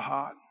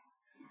hot,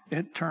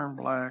 it turned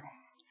black,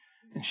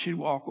 and she'd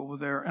walk over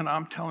there, and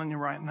I'm telling you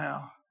right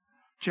now,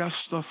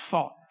 just the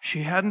thought,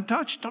 she hadn't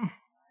touched them,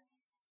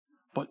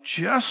 but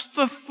just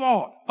the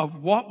thought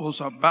of what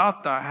was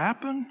about to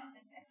happen,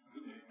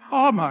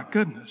 oh my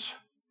goodness,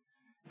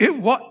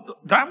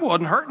 that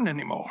wasn't hurting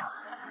anymore.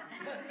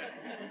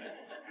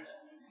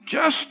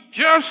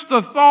 Just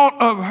the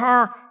thought of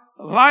her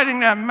lighting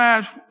that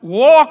match,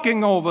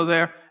 walking over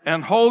there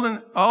and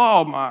holding,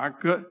 oh my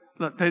goodness,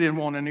 they didn't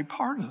want any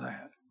part of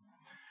that.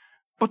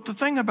 But the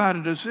thing about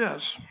it is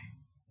this,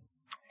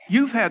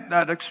 you've had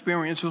that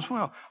experience as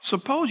well.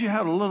 Suppose you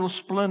had a little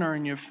splinter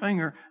in your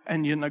finger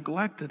and you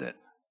neglected it.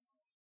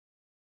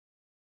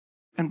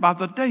 And by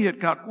the day it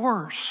got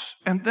worse.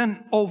 And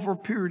then over a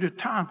period of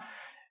time,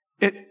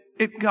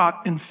 it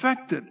got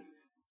infected.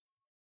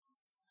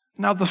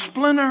 Now, the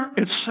splinter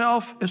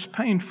itself is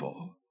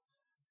painful.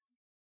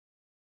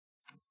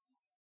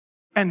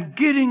 And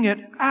getting it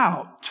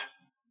out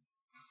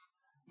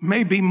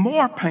may be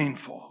more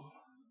painful.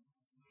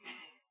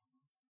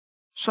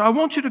 So I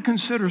want you to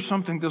consider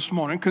something this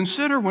morning.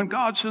 Consider when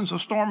God sends a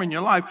storm in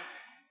your life,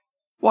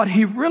 what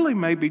he really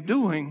may be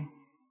doing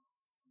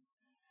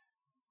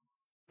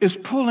is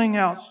pulling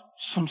out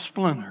some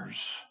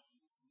splinters.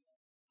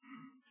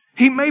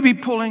 He may be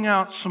pulling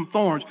out some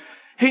thorns.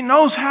 He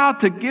knows how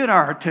to get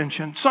our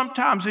attention.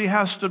 Sometimes he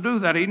has to do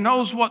that. He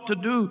knows what to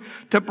do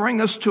to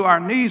bring us to our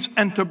knees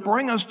and to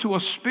bring us to a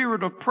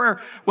spirit of prayer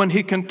when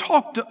he can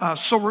talk to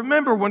us. So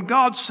remember, when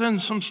God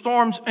sends some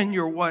storms in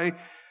your way,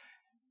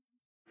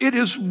 it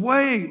is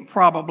way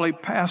probably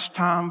past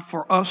time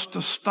for us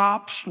to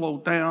stop, slow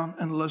down,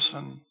 and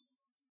listen.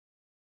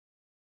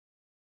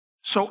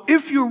 So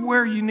if you're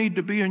where you need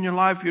to be in your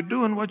life, you're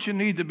doing what you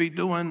need to be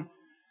doing,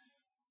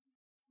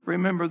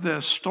 remember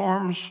this,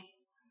 storms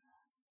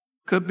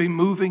could be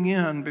moving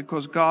in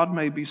because God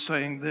may be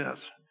saying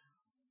this.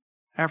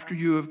 After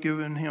you have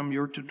given him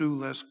your to-do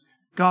list,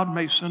 God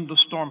may send a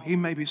storm. He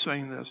may be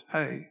saying this,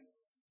 hey,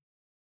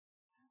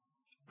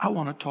 I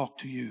want to talk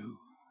to you.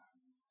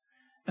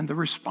 And the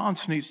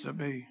response needs to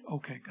be,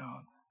 okay,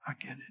 God, I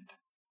get it.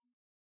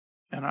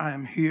 And I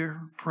am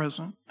here,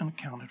 present, and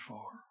accounted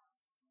for.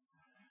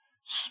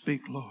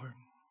 Speak, Lord.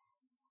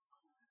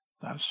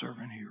 thy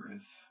servant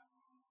heareth.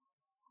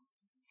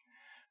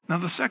 Now,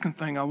 the second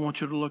thing I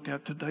want you to look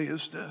at today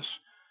is this.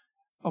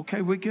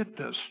 Okay, we get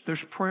this.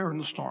 There's prayer in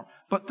the storm.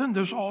 But then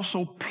there's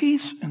also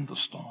peace in the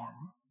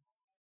storm.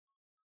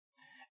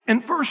 In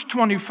verse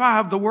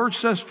 25, the word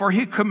says, for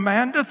he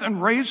commandeth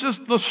and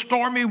raiseth the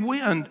stormy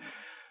wind,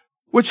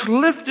 which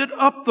lifted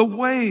up the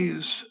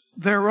waves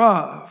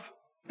thereof.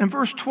 In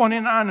verse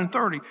 29 and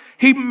 30,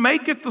 he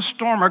maketh the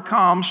storm a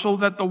calm so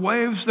that the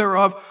waves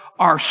thereof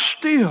are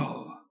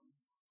still.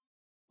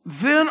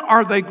 Then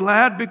are they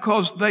glad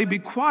because they be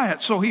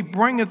quiet. So he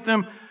bringeth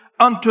them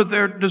unto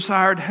their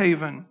desired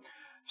haven.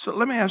 So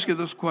let me ask you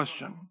this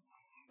question.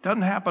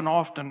 Doesn't happen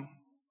often,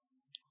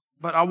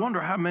 but I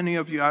wonder how many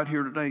of you out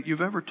here today,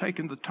 you've ever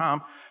taken the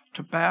time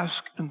to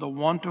bask in the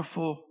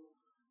wonderful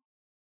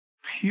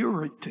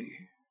purity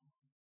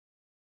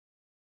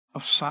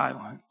of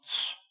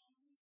silence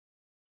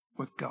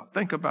with God.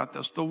 Think about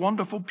this, the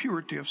wonderful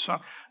purity of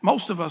silence.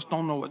 Most of us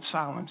don't know what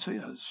silence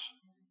is.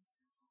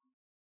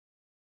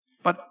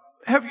 But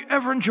have you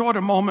ever enjoyed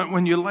a moment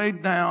when you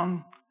laid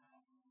down,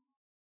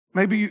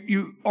 maybe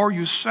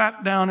you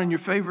sat down in your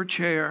favorite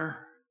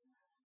chair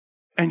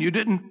and you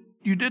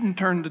didn't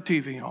turn the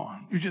TV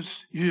on. You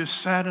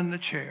just sat in the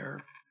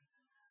chair.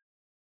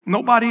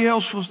 Nobody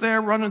else was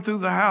there running through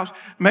the house.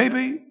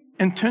 Maybe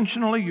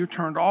intentionally you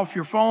turned off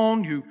your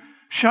phone, you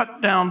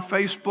shut down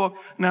Facebook.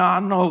 Now I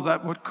know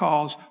that would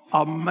cause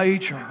a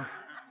major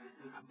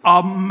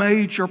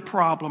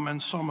problem in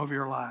some of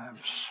your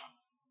lives.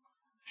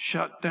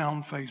 Shut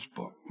down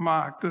Facebook.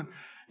 My goodness.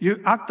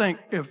 I think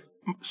if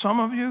some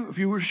of you, if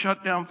you were to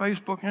shut down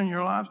Facebook in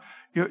your lives,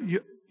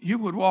 you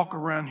would walk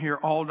around here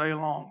all day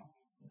long.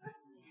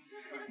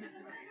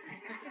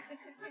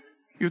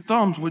 Your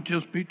thumbs would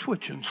just be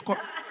twitching.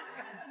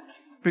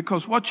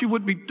 Because what you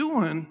would be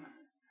doing,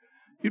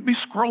 you'd be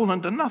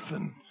scrolling to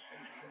nothing.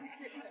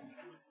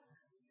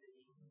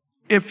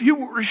 If you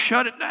were to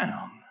shut it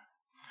down.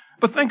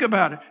 But think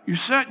about it. You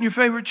sat in your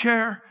favorite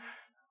chair,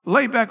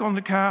 lay back on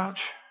the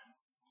couch,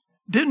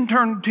 didn't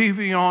turn the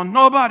TV on.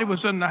 Nobody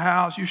was in the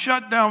house. You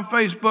shut down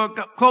Facebook,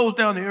 closed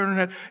down the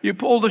internet. You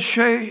pulled the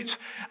shades.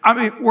 I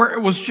mean, where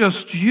it was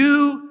just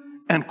you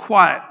and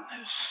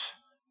quietness.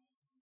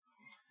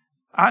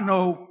 I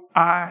know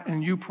I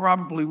and you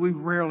probably, we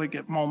rarely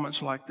get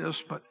moments like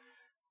this, but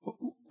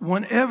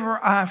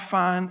whenever I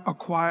find a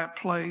quiet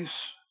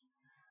place,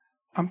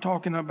 I'm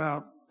talking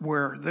about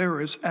where there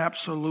is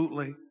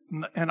absolutely,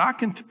 and I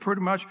can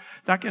pretty much,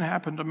 that can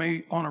happen to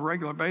me on a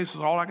regular basis.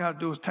 All I got to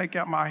do is take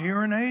out my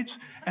hearing aids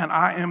and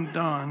I am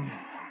done.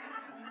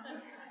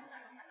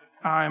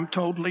 I am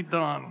totally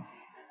done.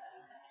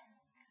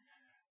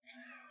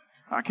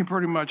 I can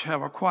pretty much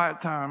have a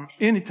quiet time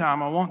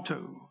anytime I want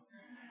to.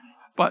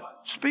 But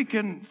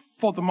speaking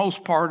for the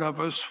most part of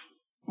us,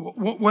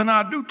 when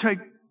I do take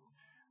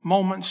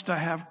moments to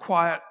have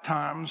quiet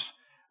times,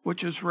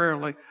 which is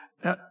rarely,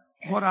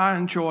 what I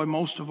enjoy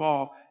most of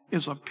all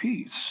is a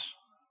peace.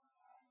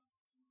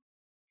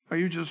 Or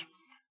you just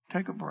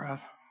take a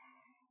breath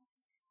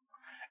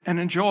and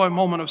enjoy a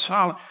moment of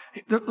silence.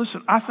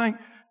 Listen, I think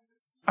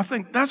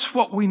that's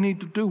what we need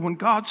to do when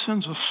God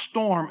sends a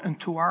storm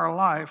into our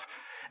life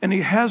and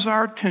he has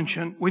our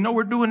attention. We know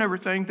we're doing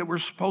everything that we're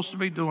supposed to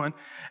be doing.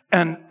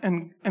 And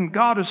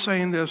God is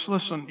saying this,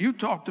 listen, you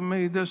talk to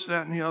me this,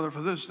 that, and the other,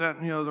 for this, that,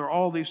 and the other,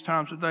 all these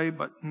times a day,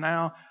 but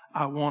now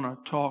I want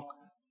to talk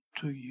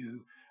to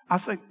you. I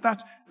think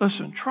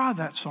listen, try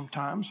that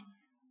sometimes.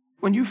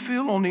 When you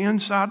feel on the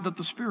inside that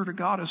the Spirit of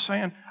God is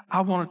saying, I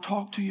want to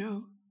talk to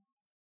you.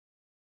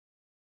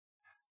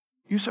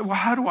 You say, well,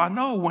 how do I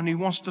know when he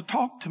wants to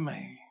talk to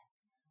me?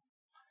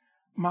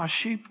 My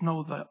sheep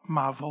know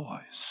my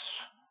voice.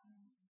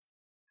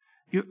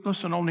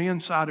 Listen, on the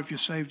inside, if you're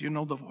saved, you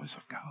know the voice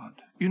of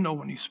God. You know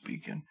when he's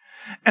speaking.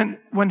 And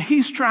when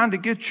he's trying to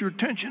get your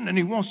attention and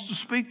he wants to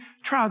speak,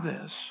 try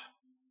this.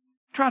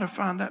 Try to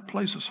find that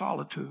place of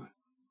solitude.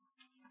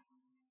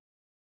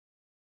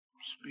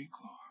 Speak,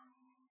 Lord.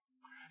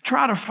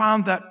 Try to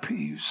find that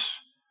peace.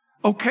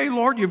 Okay,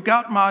 Lord, you've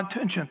got my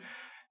attention.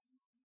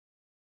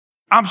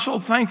 I'm so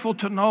thankful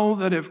to know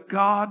that if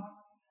God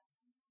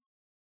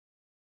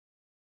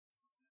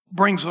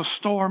brings a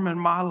storm in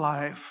my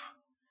life,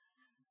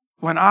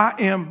 when I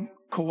am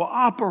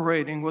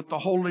cooperating with the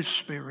Holy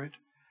Spirit,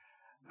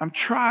 I'm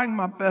trying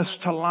my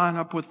best to line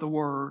up with the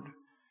Word.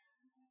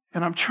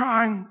 And I'm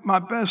trying my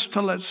best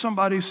to let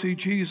somebody see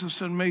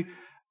Jesus in me.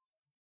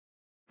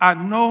 I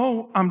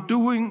know I'm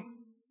doing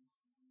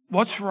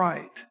what's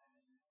right.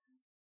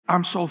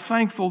 I'm so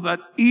thankful that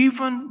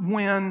even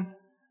when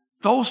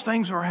those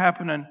things are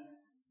happening,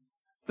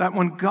 that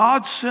when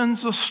God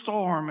sends a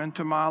storm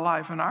into my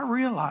life, and I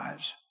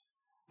realize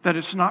that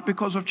it's not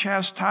because of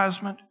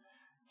chastisement,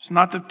 it's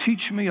not to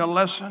teach me a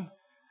lesson,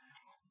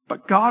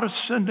 but God is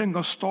sending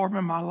a storm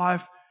in my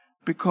life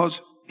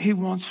because he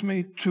wants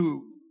me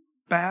to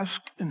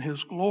bask in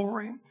his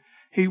glory.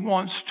 He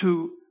wants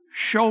to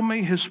show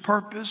me his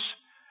purpose.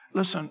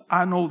 Listen,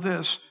 I know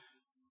this,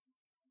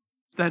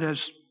 that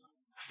as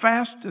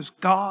fast as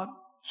God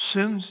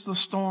sends the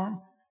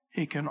storm,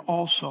 he can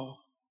also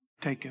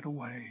take it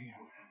away.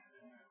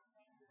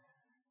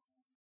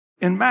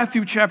 In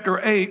Matthew chapter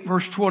 8,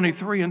 verse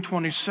 23 and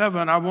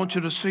 27, I want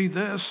you to see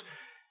this.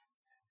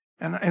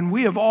 And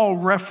we have all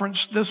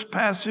referenced this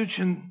passage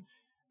in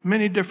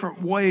many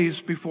different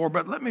ways before,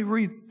 but let me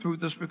read through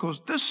this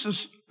because this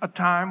is a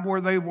time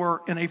where they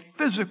were in a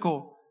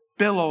physical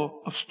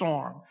billow of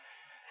storm.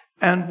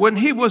 And when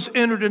he was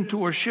entered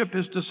into a ship,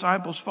 his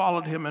disciples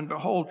followed him, and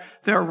behold,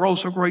 there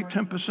arose a great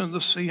tempest in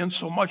the sea, and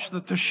so much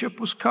that the ship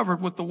was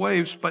covered with the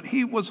waves, but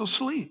he was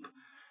asleep.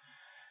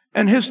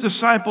 And his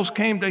disciples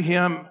came to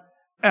him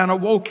and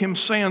awoke him,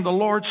 saying, The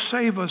Lord,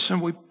 save us,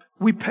 and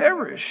we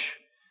perish.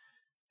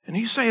 And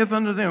he saith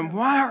unto them,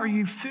 Why are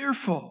ye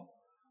fearful,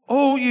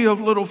 O ye of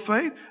little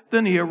faith?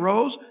 Then he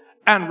arose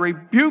and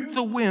rebuked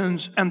the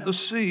winds and the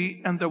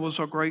sea, and there was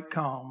a great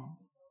calm.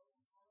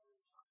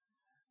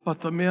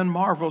 But the men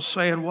marveled,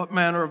 saying, What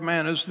manner of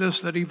man is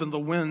this, that even the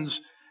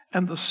winds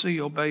and the sea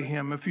obey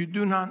him? If you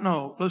do not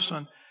know,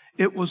 listen,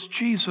 it was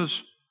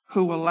Jesus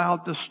who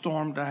allowed this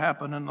storm to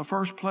happen in the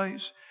first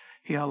place.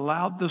 He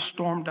allowed this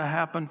storm to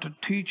happen to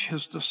teach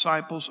his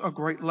disciples a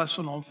great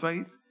lesson on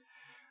faith.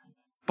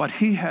 But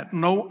he had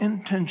no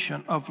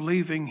intention of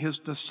leaving his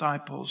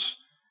disciples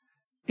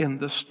in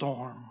the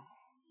storm.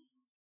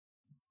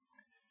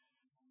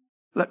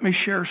 Let me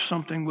share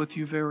something with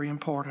you very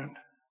important.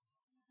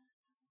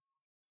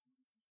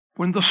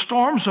 When the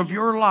storms of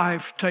your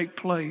life take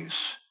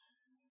place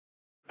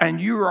and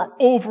you are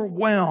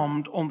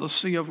overwhelmed on the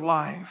sea of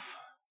life,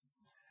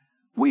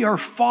 we are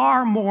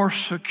far more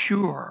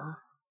secure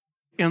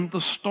in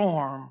the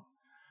storm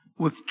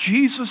with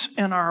Jesus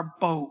in our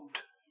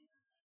boat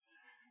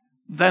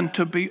than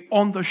to be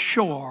on the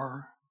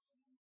shore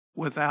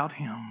without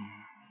him.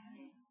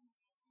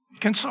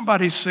 Can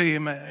somebody say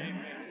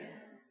amen?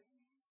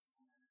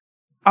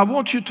 I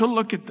want you to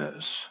look at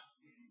this.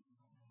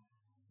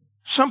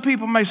 Some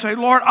people may say,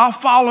 Lord, I'll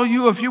follow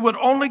you if you would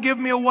only give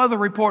me a weather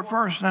report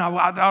first. Now,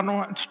 I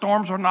don't,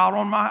 storms are not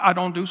on I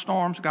don't do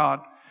storms,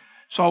 God.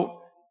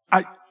 So,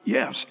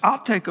 yes,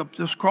 I'll take up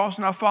this cross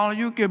and I'll follow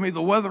you. Give me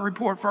the weather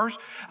report first.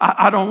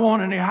 I don't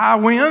want any high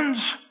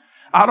winds.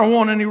 I don't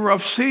want any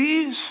rough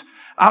seas.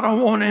 I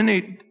don't want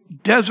any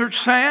desert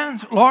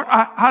sands. Lord,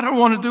 I don't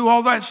want to do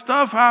all that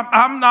stuff.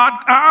 I'm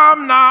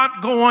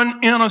not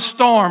going in a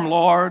storm,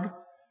 Lord.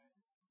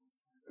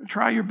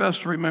 Try your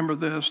best to remember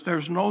this.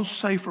 There's no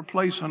safer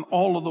place in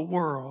all of the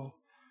world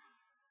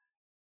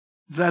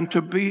than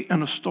to be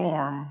in a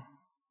storm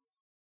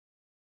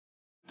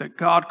that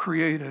God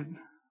created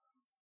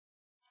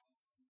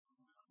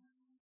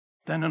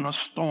than in a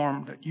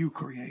storm that you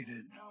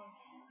created.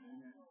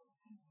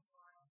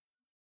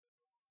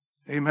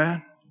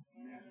 Amen?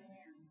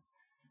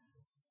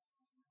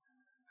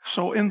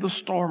 So in the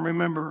storm,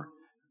 remember,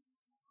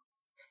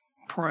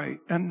 pray,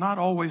 and not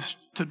always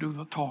to do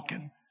the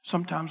talking.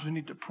 Sometimes we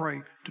need to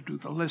pray to do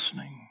the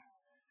listening.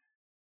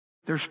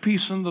 There's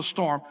peace in the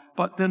storm.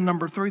 But then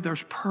number 3,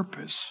 there's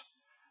purpose.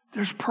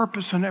 There's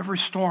purpose in every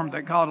storm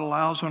that God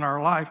allows in our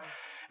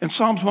life. In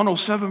Psalms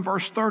 107,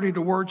 verse 30,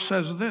 the word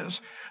says this,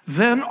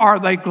 Then are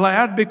they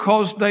glad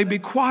because they be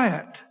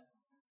quiet.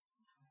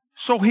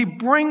 So he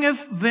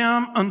bringeth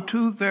them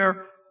unto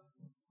their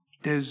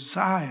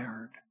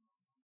desired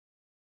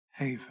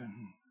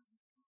haven.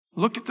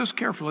 Look at this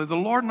carefully. The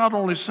Lord not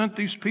only sent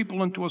these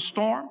people into a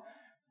storm,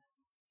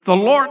 the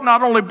Lord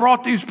not only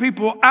brought these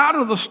people out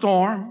of the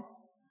storm,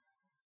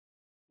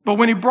 but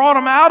when he brought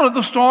them out of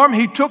the storm,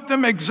 he took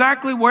them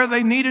exactly where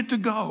they needed to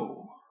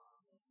go,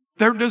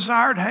 their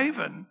desired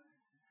haven.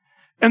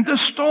 And this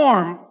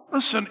storm,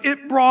 listen,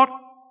 it brought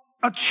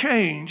a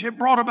change. It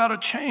brought about a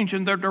change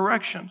in their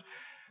direction.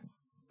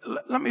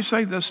 Let me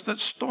say this, that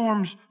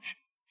storms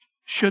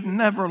should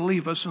never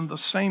leave us in the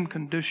same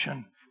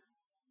condition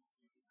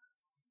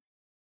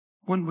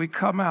when we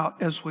come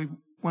out as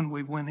when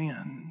we went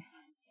in.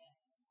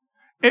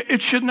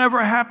 It should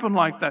never happen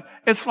like that.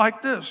 It's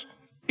like this,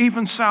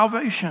 even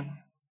salvation.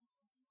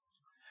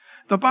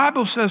 The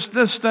Bible says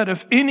this, that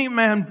if any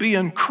man be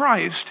in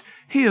Christ,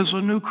 he is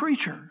a new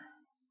creature.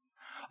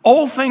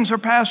 Old things are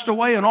passed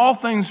away and all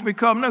things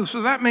become new.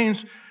 So that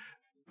means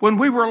when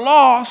we were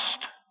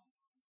lost,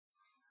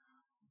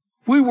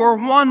 we were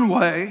one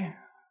way.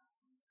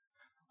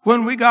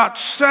 When we got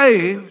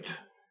saved,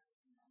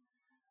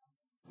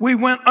 we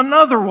went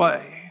another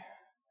way.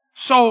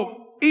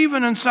 So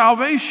even in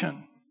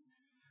salvation,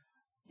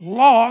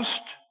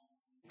 lost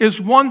is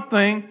one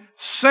thing,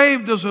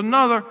 saved is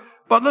another.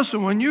 But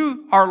listen, when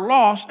you are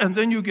lost and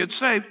then you get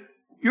saved,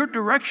 your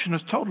direction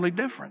is totally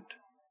different.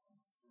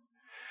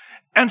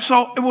 And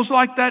so it was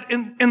like that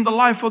in the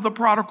life of the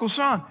prodigal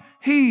son.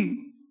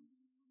 He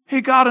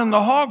got in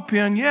the hog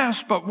pen,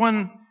 yes, but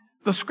when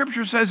the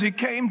scripture says he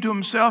came to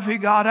himself, he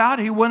got out,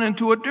 he went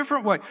into a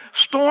different way.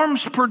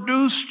 Storms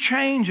produce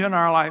change in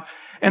our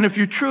life. And if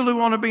you truly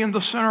want to be in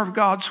the center of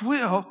God's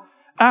will,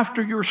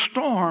 after your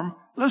storm,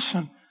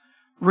 listen,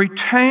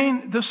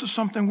 retain, this is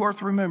something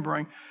worth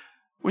remembering.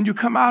 When you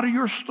come out of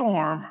your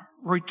storm,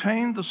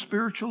 retain the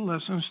spiritual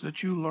lessons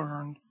that you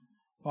learned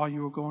while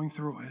you were going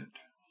through it.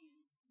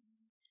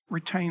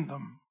 Retain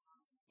them.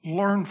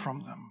 Learn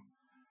from them.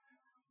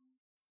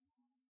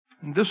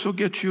 And this will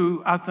get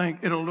you, I think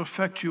it'll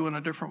affect you in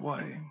a different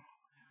way.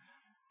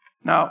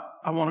 Now,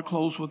 I want to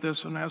close with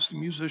this and ask the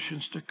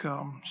musicians to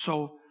come.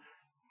 So,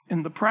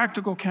 in the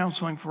practical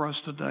counseling for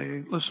us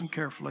today, listen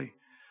carefully.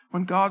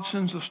 When God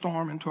sends a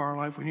storm into our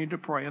life, we need to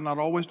pray and not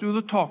always do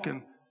the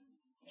talking.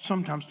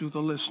 Sometimes do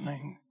the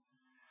listening.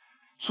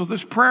 So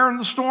there's prayer in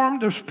the storm,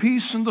 there's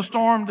peace in the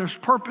storm, there's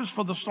purpose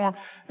for the storm,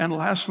 and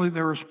lastly,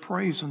 there is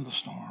praise in the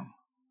storm.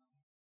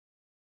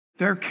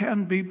 There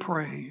can be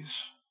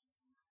praise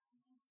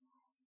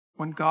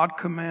when God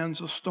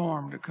commands a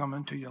storm to come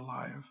into your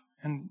life.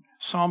 In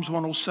Psalms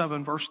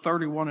 107, verse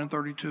 31 and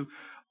 32,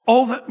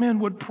 oh, that men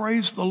would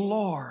praise the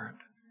Lord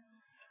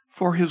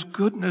for his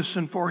goodness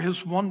and for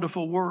his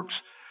wonderful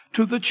works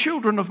to the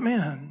children of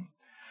men.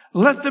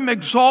 Let them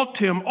exalt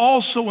him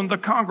also in the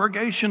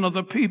congregation of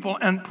the people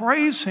and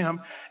praise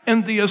him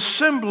in the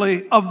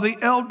assembly of the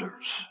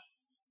elders.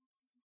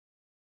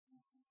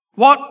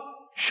 What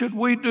should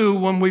we do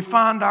when we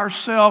find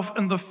ourselves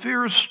in the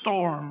fierce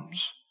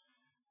storms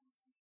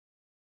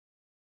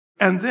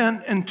and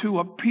then into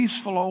a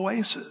peaceful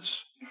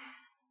oasis?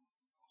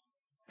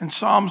 In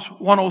Psalms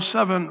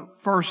 107,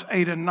 verse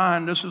 8 and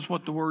 9, this is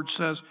what the word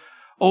says.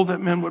 Oh,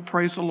 that men would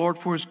praise the Lord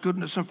for his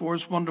goodness and for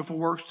his wonderful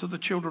works to the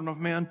children of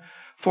men.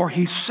 For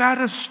he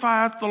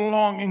satisfieth the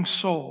longing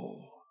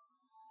soul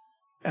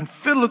and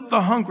filleth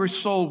the hungry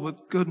soul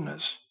with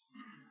goodness.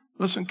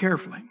 Listen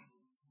carefully.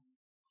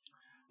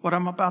 What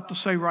I'm about to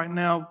say right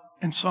now,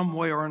 in some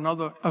way or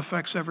another,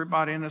 affects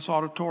everybody in this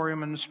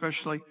auditorium, and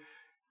especially,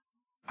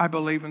 I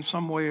believe, in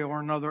some way or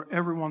another,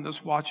 everyone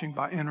that's watching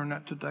by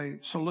internet today.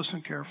 So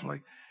listen carefully.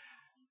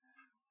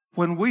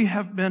 When we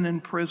have been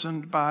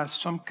imprisoned by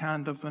some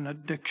kind of an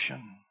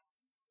addiction,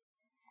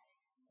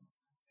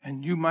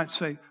 and you might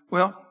say,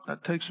 well,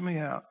 that takes me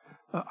out.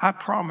 I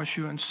promise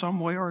you, in some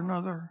way or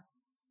another,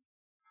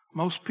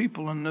 most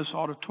people in this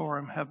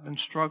auditorium have been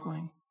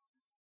struggling,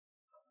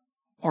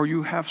 or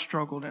you have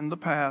struggled in the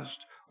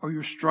past, or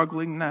you're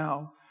struggling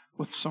now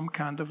with some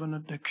kind of an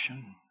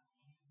addiction.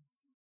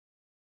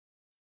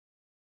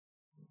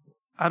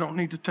 I don't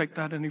need to take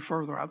that any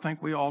further. I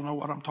think we all know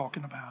what I'm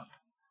talking about.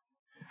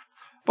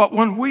 But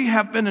when we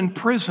have been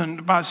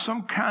imprisoned by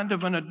some kind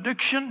of an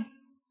addiction,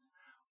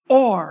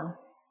 or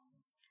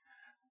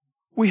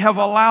we have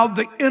allowed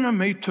the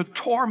enemy to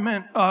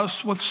torment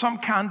us with some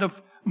kind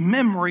of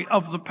memory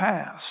of the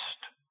past,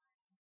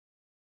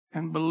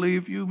 and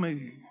believe you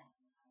me,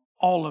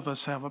 all of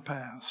us have a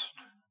past.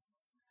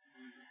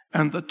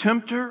 And the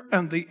tempter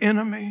and the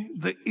enemy,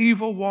 the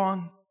evil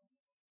one,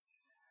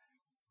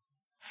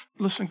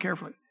 listen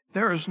carefully,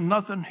 there is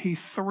nothing he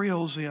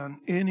thrills in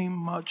any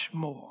much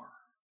more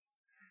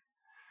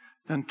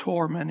than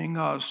tormenting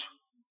us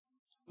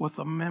with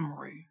a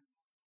memory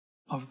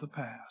of the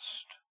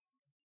past.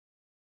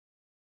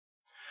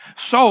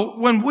 So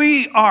when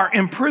we are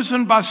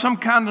imprisoned by some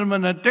kind of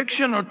an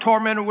addiction or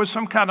tormented with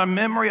some kind of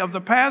memory of the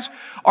past,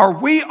 or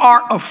we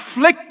are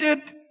afflicted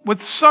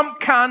with some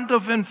kind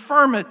of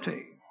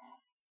infirmity,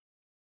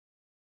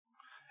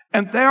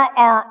 and there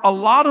are a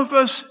lot of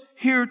us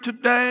here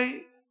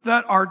today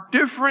that are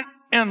different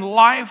in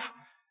life,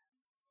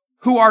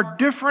 who are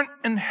different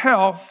in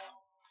health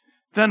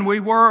than we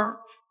were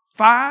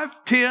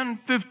 5, 10,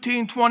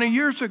 15, 20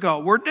 years ago.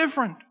 We're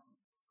different.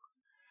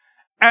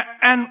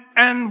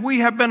 And we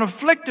have been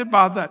afflicted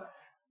by that.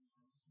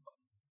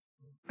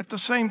 At the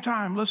same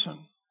time, listen,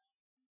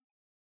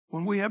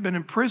 when we have been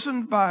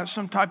imprisoned by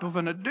some type of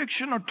an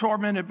addiction or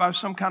tormented by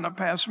some kind of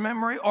past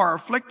memory or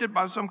afflicted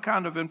by some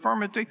kind of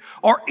infirmity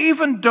or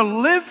even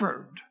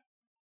delivered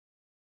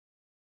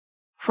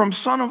from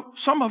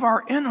some of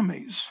our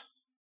enemies,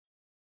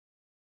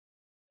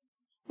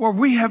 where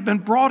we have been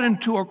brought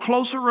into a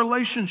closer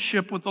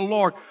relationship with the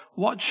Lord,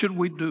 what should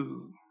we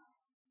do?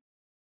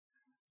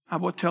 I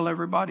will tell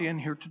everybody in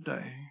here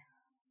today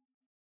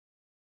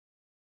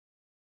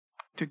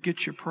to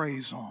get your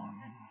praise on.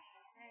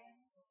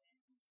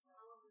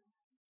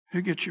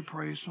 To get your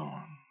praise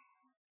on.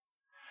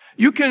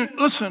 You can,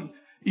 listen,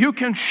 you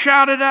can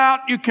shout it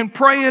out, you can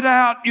pray it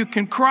out, you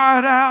can cry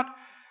it out,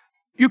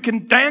 you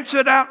can dance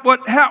it out,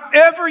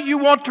 however you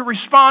want to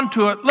respond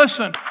to it.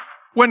 Listen,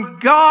 when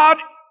God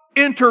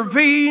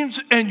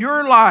intervenes in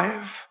your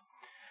life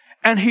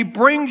and he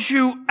brings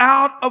you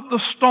out of the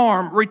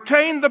storm,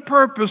 retain the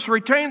purpose,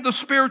 retain the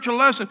spiritual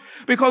lesson,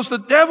 because the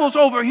devil's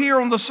over here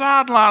on the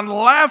sideline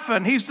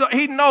laughing.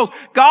 He knows,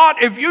 God,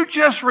 if you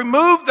just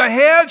remove the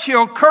hedge,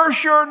 he'll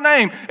curse your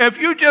name. If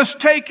you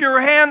just take your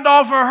hand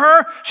off of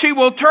her, she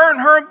will turn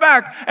her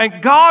back.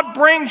 And God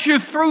brings you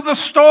through the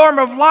storm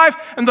of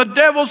life, and the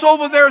devil's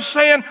over there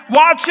saying,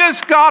 watch this,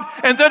 God.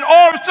 And then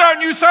all of a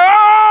sudden you say,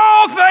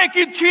 oh, thank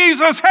you,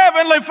 Jesus,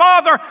 Heavenly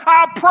Father,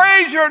 I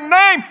praise your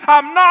name.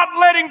 I'm not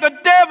letting the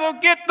devil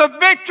get the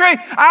victory.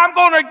 I'm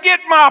going to get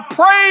my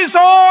praise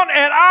on,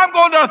 and I'm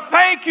going to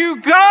thank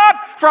you, God,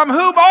 from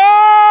whom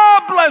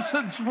all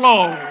blessings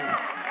flow.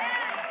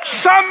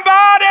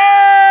 Somebody!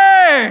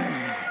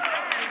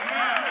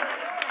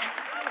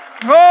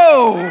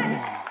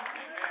 Oh!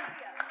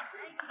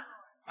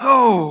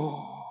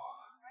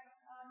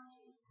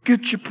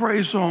 Get your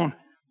praise on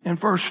in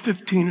verse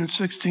 15 and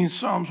 16,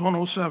 Psalms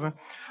 107.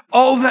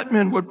 Oh, that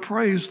men would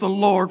praise the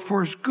Lord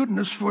for his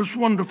goodness, for his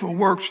wonderful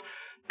works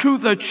to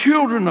the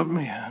children of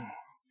men.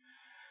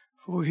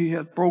 For he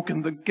hath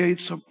broken the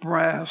gates of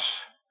brass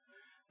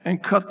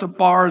and cut the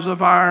bars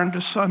of iron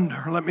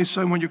asunder. Let me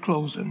say when you're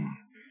closing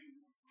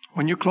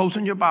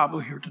your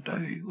Bible here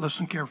today,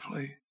 listen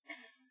carefully.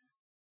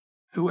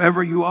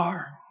 Whoever you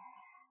are,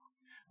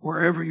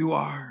 wherever you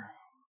are,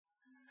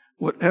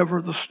 whatever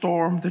the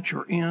storm that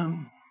you're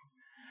in,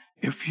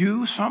 if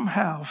you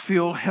somehow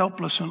feel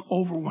helpless and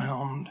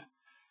overwhelmed,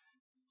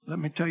 let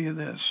me tell you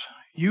this,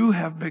 you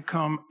have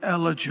become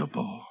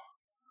eligible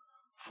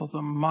for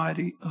the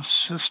mighty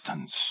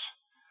assistance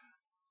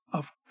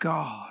of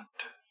God,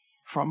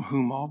 from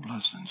whom all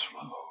blessings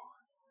flow.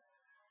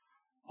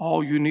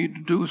 All you need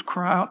to do is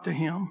cry out to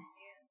him.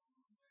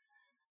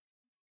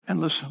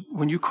 And listen,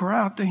 when you cry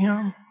out to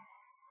him,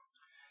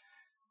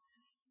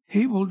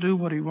 he will do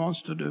what he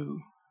wants to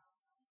do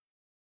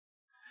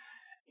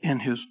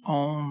in his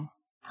own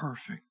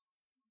perfect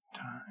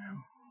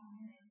time.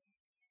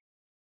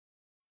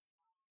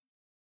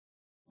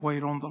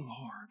 Wait on the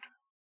Lord.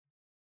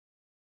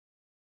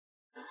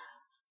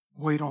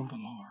 Wait on the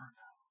Lord.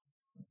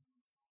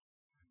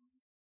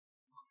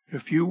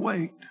 If you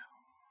wait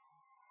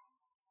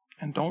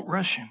and don't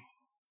rush him,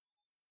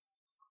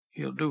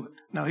 he'll do it.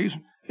 Now, he's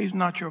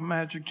not your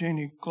magic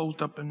genie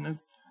closed up in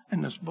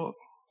this book.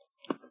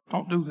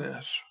 Don't do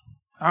this.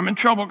 I'm in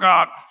trouble,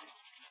 God.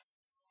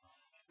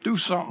 Do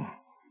something.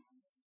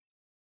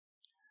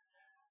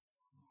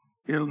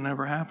 It'll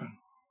never happen.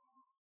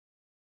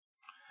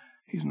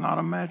 He's not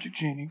a magic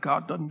genie.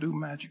 God doesn't do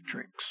magic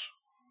tricks.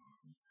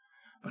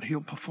 But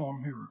he'll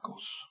perform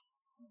miracles.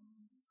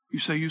 You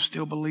say you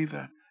still believe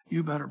that?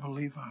 You better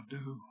believe I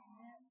do.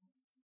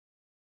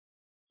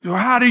 So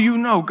how do you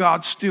know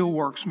God still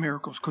works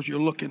miracles? Because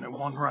you're looking at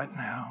one right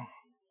now.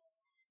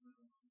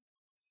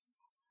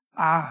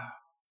 I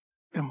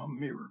am a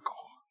miracle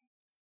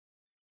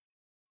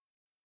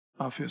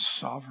of his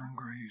sovereign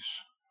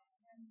grace.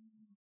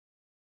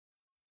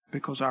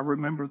 Because I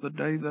remember the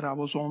day that I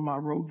was on my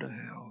road to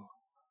hell.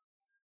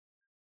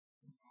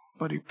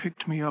 But he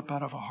picked me up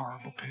out of a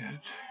horrible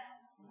pit.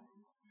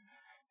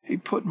 He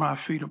put my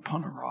feet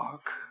upon a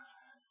rock.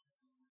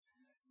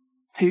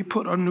 He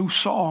put a new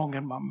song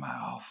in my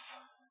mouth.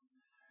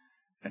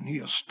 And he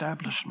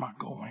established my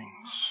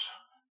goings.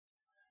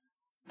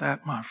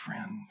 That, my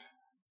friend,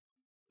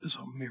 is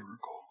a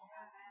miracle.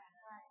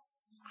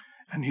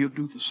 And he'll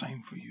do the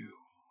same for you.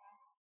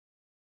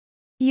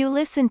 You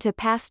listen to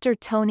Pastor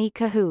Tony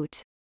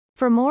Kohout.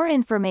 For more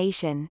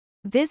information,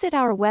 visit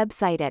our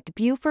website at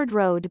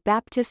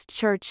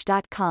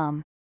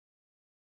BufordRoadBaptistChurch.com.